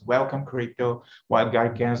 She wants to welcome crypto, while Guy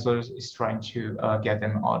Gensler is trying to get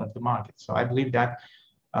them out of the market. So I believe that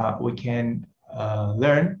we can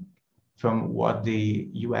learn from what the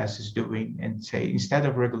US is doing and say, instead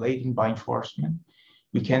of regulating by enforcement,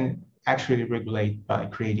 we can actually regulate by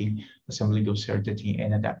creating some legal certainty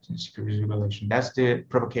and adapting securities regulation. That's the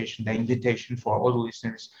provocation, the invitation for all the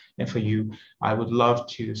listeners and for you. I would love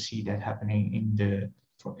to see that happening in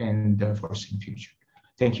the foreseeing future.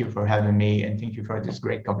 Thank you for having me, and thank you for this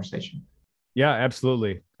great conversation. Yeah,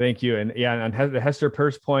 absolutely. Thank you. And yeah, on the Hester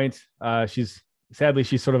Peirce point, she's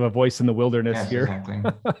sort of a voice in the wilderness here. Exactly.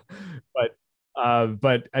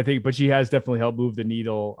 But she has definitely helped move the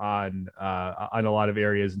needle on a lot of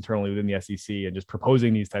areas internally within the SEC and just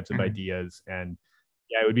proposing these types of ideas. And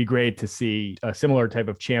yeah, it would be great to see a similar type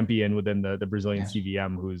of champion within the Brazilian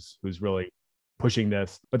CVM who's really pushing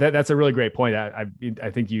this. But that's a really great point.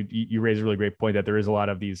 I think you raised a really great point that there is a lot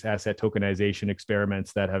of these asset tokenization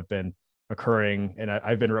experiments that have been occurring, and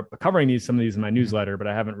I've been covering some of these in my newsletter, but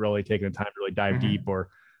I haven't really taken the time to really dive deep or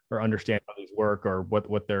understand how these work or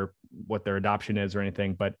what their adoption is or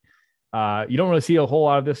anything. But you don't really see a whole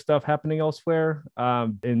lot of this stuff happening elsewhere.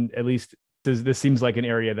 And at least this seems like an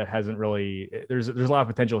area that hasn't really, there's a lot of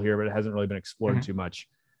potential here, but it hasn't really been explored too much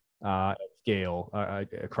at scale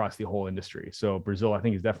across the whole industry. So Brazil, I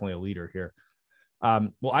think, is definitely a leader here.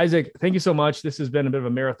 Well, Isac, thank you so much. This has been a bit of a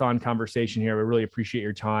marathon conversation here. We really appreciate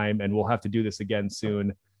your time, and we'll have to do this again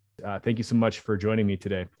soon. Thank you so much for joining me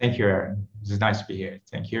today. Thank you, Aaron. It's nice to be here.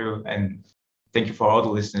 Thank you. And thank you for all the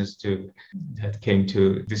listeners that came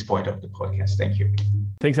to this point of the podcast. Thank you.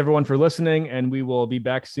 Thanks, everyone, for listening, and we will be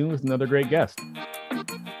back soon with another great guest.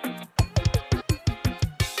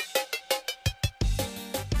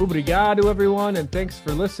 Obrigado, everyone, and thanks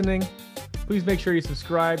for listening. Please make sure you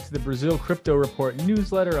subscribe to the Brazil Crypto Report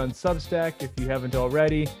newsletter on Substack if you haven't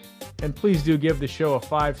already. And please do give the show a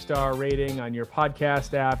 5-star rating on your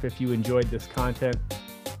podcast app if you enjoyed this content.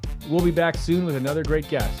 We'll be back soon with another great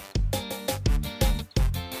guest.